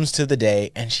 comes to the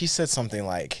day and she said something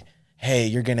like, hey,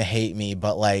 you're going to hate me.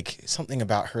 But like something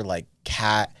about her like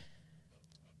cat,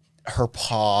 her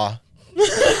paw,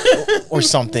 or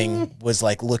something was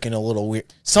like looking a little weird,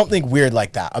 something weird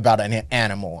like that about an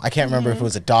animal. I can't remember if it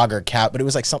was a dog or a cat, but it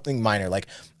was like something minor, like,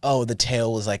 oh, the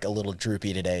tail was like a little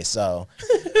droopy today. So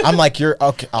I'm like, you're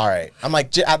okay. All right. I'm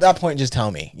like, at that point, just tell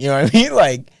me, you know what I mean?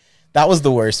 Like that was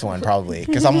the worst one probably.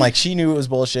 Cause I'm like, she knew it was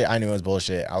bullshit. I knew it was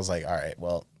bullshit. I was like, all right,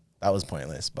 well, that was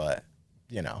pointless, but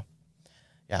yeah,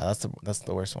 that's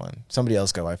the worst one. Somebody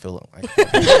else go. I feel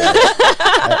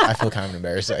I feel kind of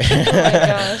embarrassed. Oh my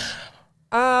gosh.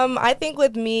 I think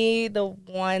with me, the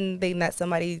one thing that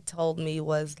somebody told me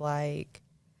was like,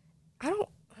 I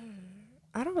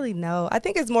don't really know. I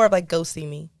think it's more of like ghosting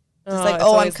me. Just like, it's oh,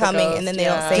 I'm always the coming, ghost, and then they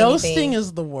yeah. don't say Ghosting anything.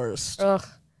 is the worst. Ugh.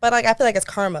 But like, I feel like it's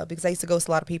karma because I used to ghost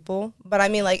a lot of people. But I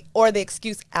mean, like, or the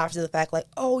excuse after the fact, like,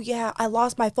 oh yeah, I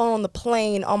lost my phone on the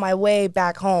plane on my way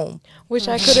back home, Wish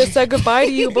I could have said goodbye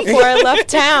to you before I left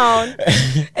town.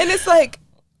 and it's like,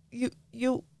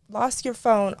 you lost your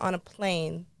phone on a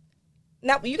plane.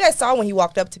 Now you guys saw when he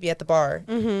walked up to me at the bar.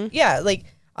 Mm-hmm. Yeah, like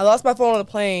I lost my phone on the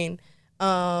plane,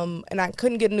 and I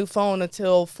couldn't get a new phone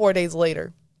until 4 days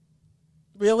later.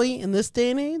 Really? In this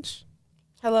day and age?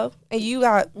 Hello, and you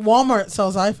got, Walmart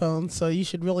sells iPhones, so you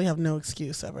should really have no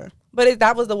excuse ever. but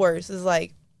that was the worst. It's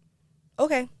like,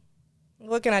 okay,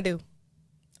 what can I do?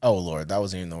 Oh Lord, that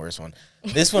wasn't even the worst one.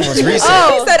 This one was recent.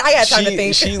 He said I got time to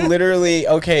think. She literally,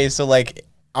 okay, so like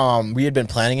we had been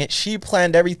planning it. She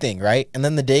planned everything, right? And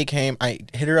then the day came, I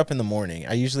hit her up in the morning.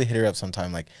 I usually hit her up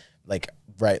sometime like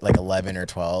right like 11 or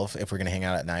 12 if we're going to hang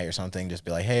out at night or something. Just be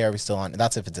like, "Hey, are we still on?"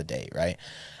 That's if it's a date, right?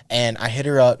 And I hit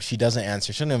her up, she doesn't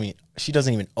answer. She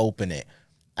doesn't even open it.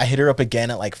 I hit her up again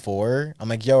at like 4. I'm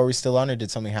like, "Yo, are we still on or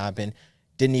did something happen?"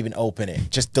 Didn't even open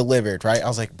it. Just delivered, right? I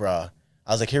was like, "Bruh."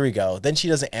 I was like, "Here we go." Then she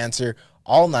doesn't answer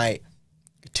all night.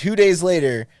 2 days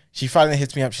later, she finally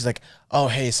hits me up. She's like, "Oh,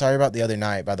 hey, sorry about the other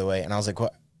night, by the way." And I was like,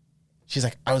 "What?" She's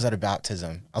like, "I was at a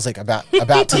baptism." I was like, a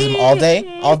baptism all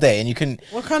day? All day. And you can,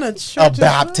 What kind of a church is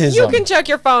that? baptism. You can check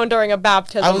your phone during a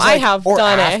baptism. I was I like, have or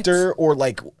done after, it. or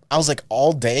like, I was like,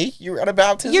 all day you were at a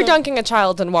baptism? You're dunking a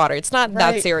child in water. It's not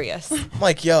that Right. serious. I'm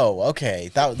like, yo, okay.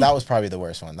 That was probably the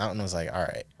worst one. That one was like, all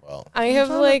right, well. I have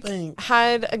trying to like think.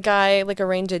 had a guy like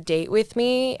arrange a date with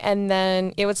me, and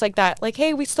then it was like that, like,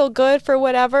 hey, we still good for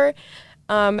whatever,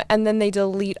 and then they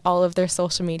delete all of their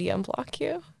social media and block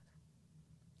you.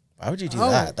 Why would you do Oh,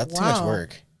 that? That's too much wow.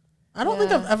 work. I don't think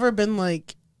Yeah. I've ever been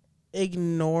like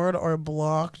ignored or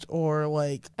blocked or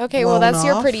like. Okay, well blown that's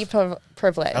your off. pretty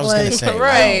privilege. I was going Like, to say.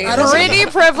 Right, I don't- pretty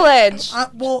privilege.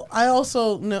 I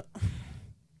also no.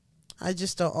 I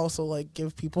just don't also like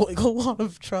give people like a lot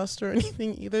of trust or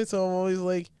anything either. So I'm always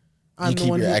like, I'm You the keep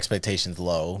one your who. expectations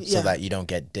low so Yeah. that you don't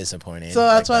get disappointed. So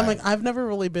that's why I'm that. like, I've never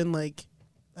really been like,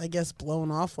 I guess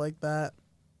blown off like that.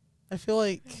 I feel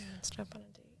like. Stood up on a date.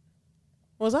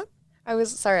 What was that? I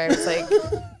was like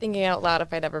thinking out loud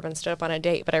if I'd ever been stood up on a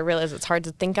date, but I realize it's hard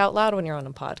to think out loud when you're on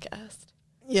a podcast.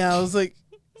 Yeah, I was like.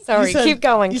 Sorry, you said- keep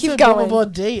going, you keep said blah, blah, going. blah,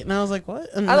 date, and I was like, what?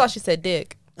 And I thought she said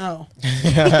dick. Oh.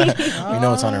 we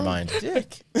know what's on her mind.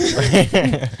 Dick.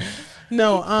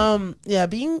 No, yeah,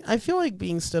 I feel like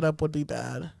being stood up would be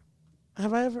bad.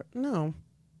 Have I ever? No.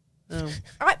 No.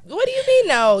 What do you mean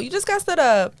no? You just got stood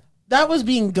up. That was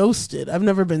being ghosted. I've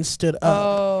never been stood up.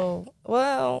 Oh,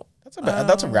 well,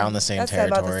 That's around the same that's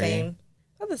territory. about the same.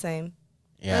 About the same.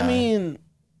 Yeah. I mean,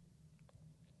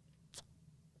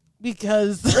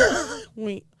 because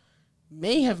we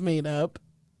may have made up.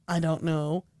 I don't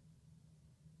know.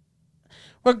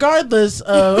 Regardless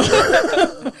of.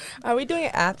 Are we doing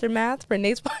an aftermath for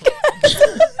Nate's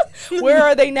podcast? Where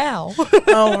are they now?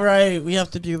 Oh, right. We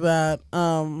have to do that.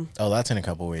 oh, that's in a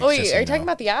couple weeks. Oh, wait, just so are you you talking know.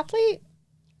 about the athlete?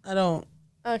 I don't.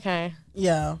 Okay.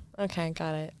 Yeah. Okay,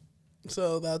 got it.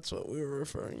 So that's what we were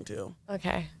referring to.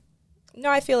 Okay. No,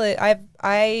 I feel it.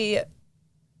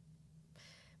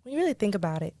 When you really think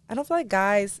about it, I don't feel like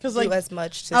guys 'Cause, do like, as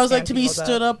much to I was like, stand to be people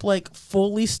stood up, like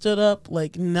fully stood up,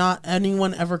 like not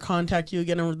anyone ever contact you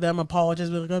again and them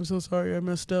apologize, be like, I'm so sorry, I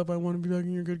messed up. I want to be back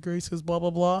in your good graces, blah, blah,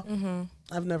 blah. Mm-hmm.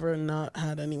 I've never not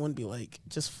had anyone be like,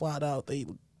 just flat out, they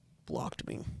blocked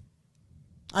me.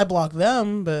 I block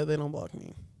them, but they don't block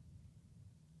me.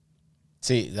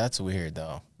 See, that's weird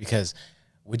though, because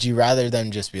would you rather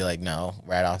them just be like no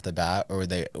right off the bat,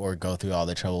 or go through all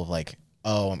the trouble of like,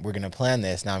 oh, we're gonna plan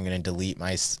this now, I'm gonna delete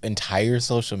my entire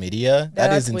social media? That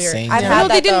That's is weird. insane. I've to had me. No,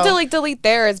 they that, didn't though. delete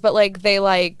theirs, but like they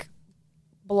like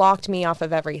blocked me off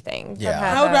of everything. Yeah.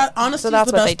 had I would that. honestly, So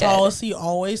it's that's the what they best did. policy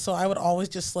always. So I would always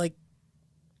just like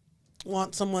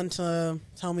want someone to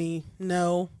tell me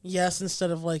no, yes,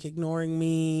 instead of like ignoring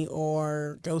me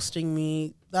or ghosting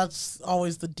me. That's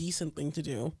always the decent thing to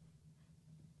do.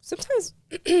 Sometimes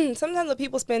the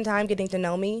people spend time getting to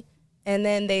know me, and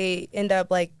then they end up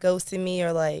like ghosting me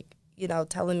or like, you know,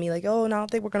 telling me like, oh, no, I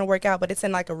don't think we're gonna work out, but it's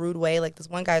in like a rude way. Like this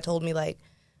one guy told me like,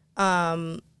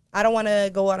 I don't want to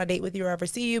go on a date with you or ever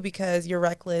see you because you're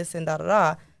reckless and da da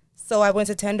da. So I went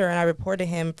to Tinder and I reported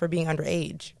him for being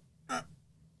underage.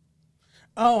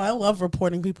 Oh, I love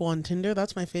reporting people on Tinder.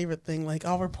 That's my favorite thing. Like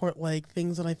I'll report like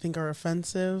things that I think are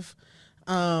offensive.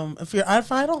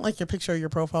 If I don't like your picture or your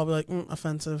profile, I'll be like,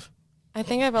 offensive. I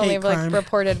think I've only Hate like crime.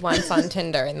 reported once on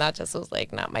Tinder, and that just was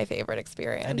like not my favorite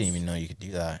experience. I didn't even know you could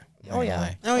do that. Not Oh, gonna yeah.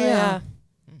 lie. Oh yeah.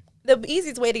 The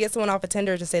easiest way to get someone off of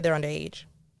Tinder is to say they're underage.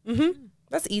 Mm-hmm.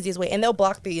 That's the easiest way, and they'll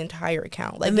block the entire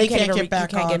account. Like And they you can't even get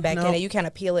back you can't on. get back Nope. in it. You can't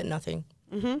appeal it. Nothing.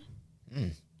 Mm-hmm.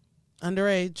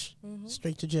 Underage,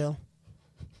 straight to jail.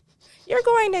 You're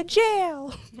going to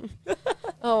jail.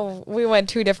 Oh, we went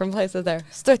 2 different places there.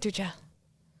 Straight to jail.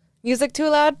 Music too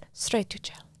loud? Straight to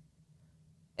jail.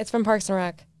 It's from Parks and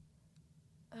Rec.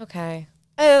 Okay.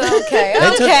 Okay.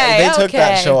 They took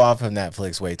that show off of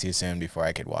Netflix way too soon before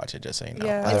I could watch it, just so you know.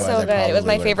 Yeah. It's Otherwise, so I good. It was probably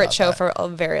my would've favorite bought show that. for a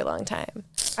very long time.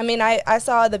 I mean, I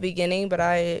saw the beginning, but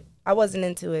I wasn't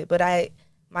into it. But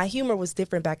my humor was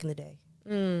different back in the day.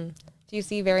 Do you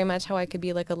see very much how I could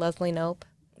be like a Leslie Knope?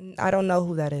 I don't know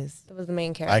who that is. That was the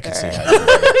main character. I could see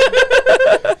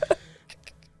that.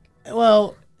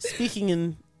 Well, speaking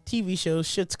in TV shows,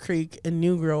 Schitt's Creek and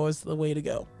New Girl is the way to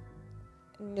go.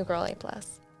 New Girl A+.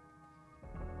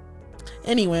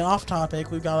 Anyway, off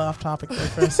topic. We got off topic there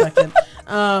for a second.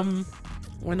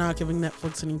 We're not giving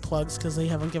Netflix any plugs because they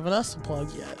haven't given us a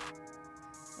plug yet.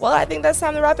 Well, I think that's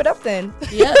time to wrap it up then.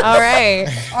 Yeah. All right.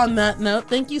 On that note,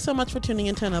 thank you so much for tuning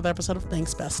in to another episode of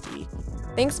Thanks, Bestie.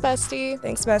 Thanks, bestie.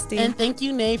 Thanks, bestie. And thank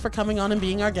you, Nay, for coming on and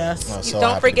being our guest. Oh, You so don't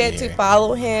happy forget be to here.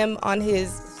 follow him on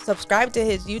subscribe to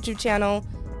his YouTube channel.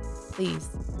 Please.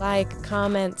 Like,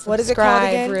 comment, subscribe, What is it called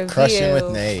again? review. Crushing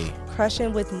with Nay.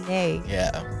 Crushing with Nay.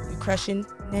 Yeah. You crushing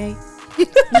Nay?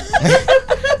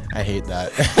 I hate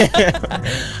that.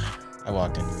 I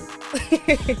walked into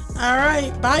it. All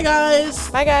right. Bye, guys.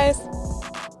 Bye, guys.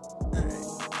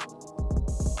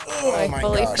 Oh I my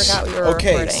fully gosh. forgot we were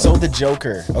okay, recording. so the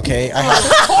Joker. Okay, I have.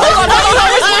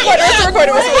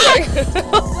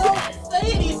 Don't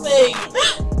say anything.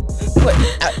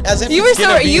 As if You were it's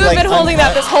gonna so be, you have like, been holding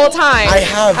that this whole time. I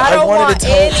have. I don't wanted want to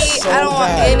tell any. it so I don't want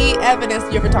bad. any evidence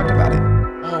you ever talked about it.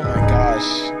 Oh my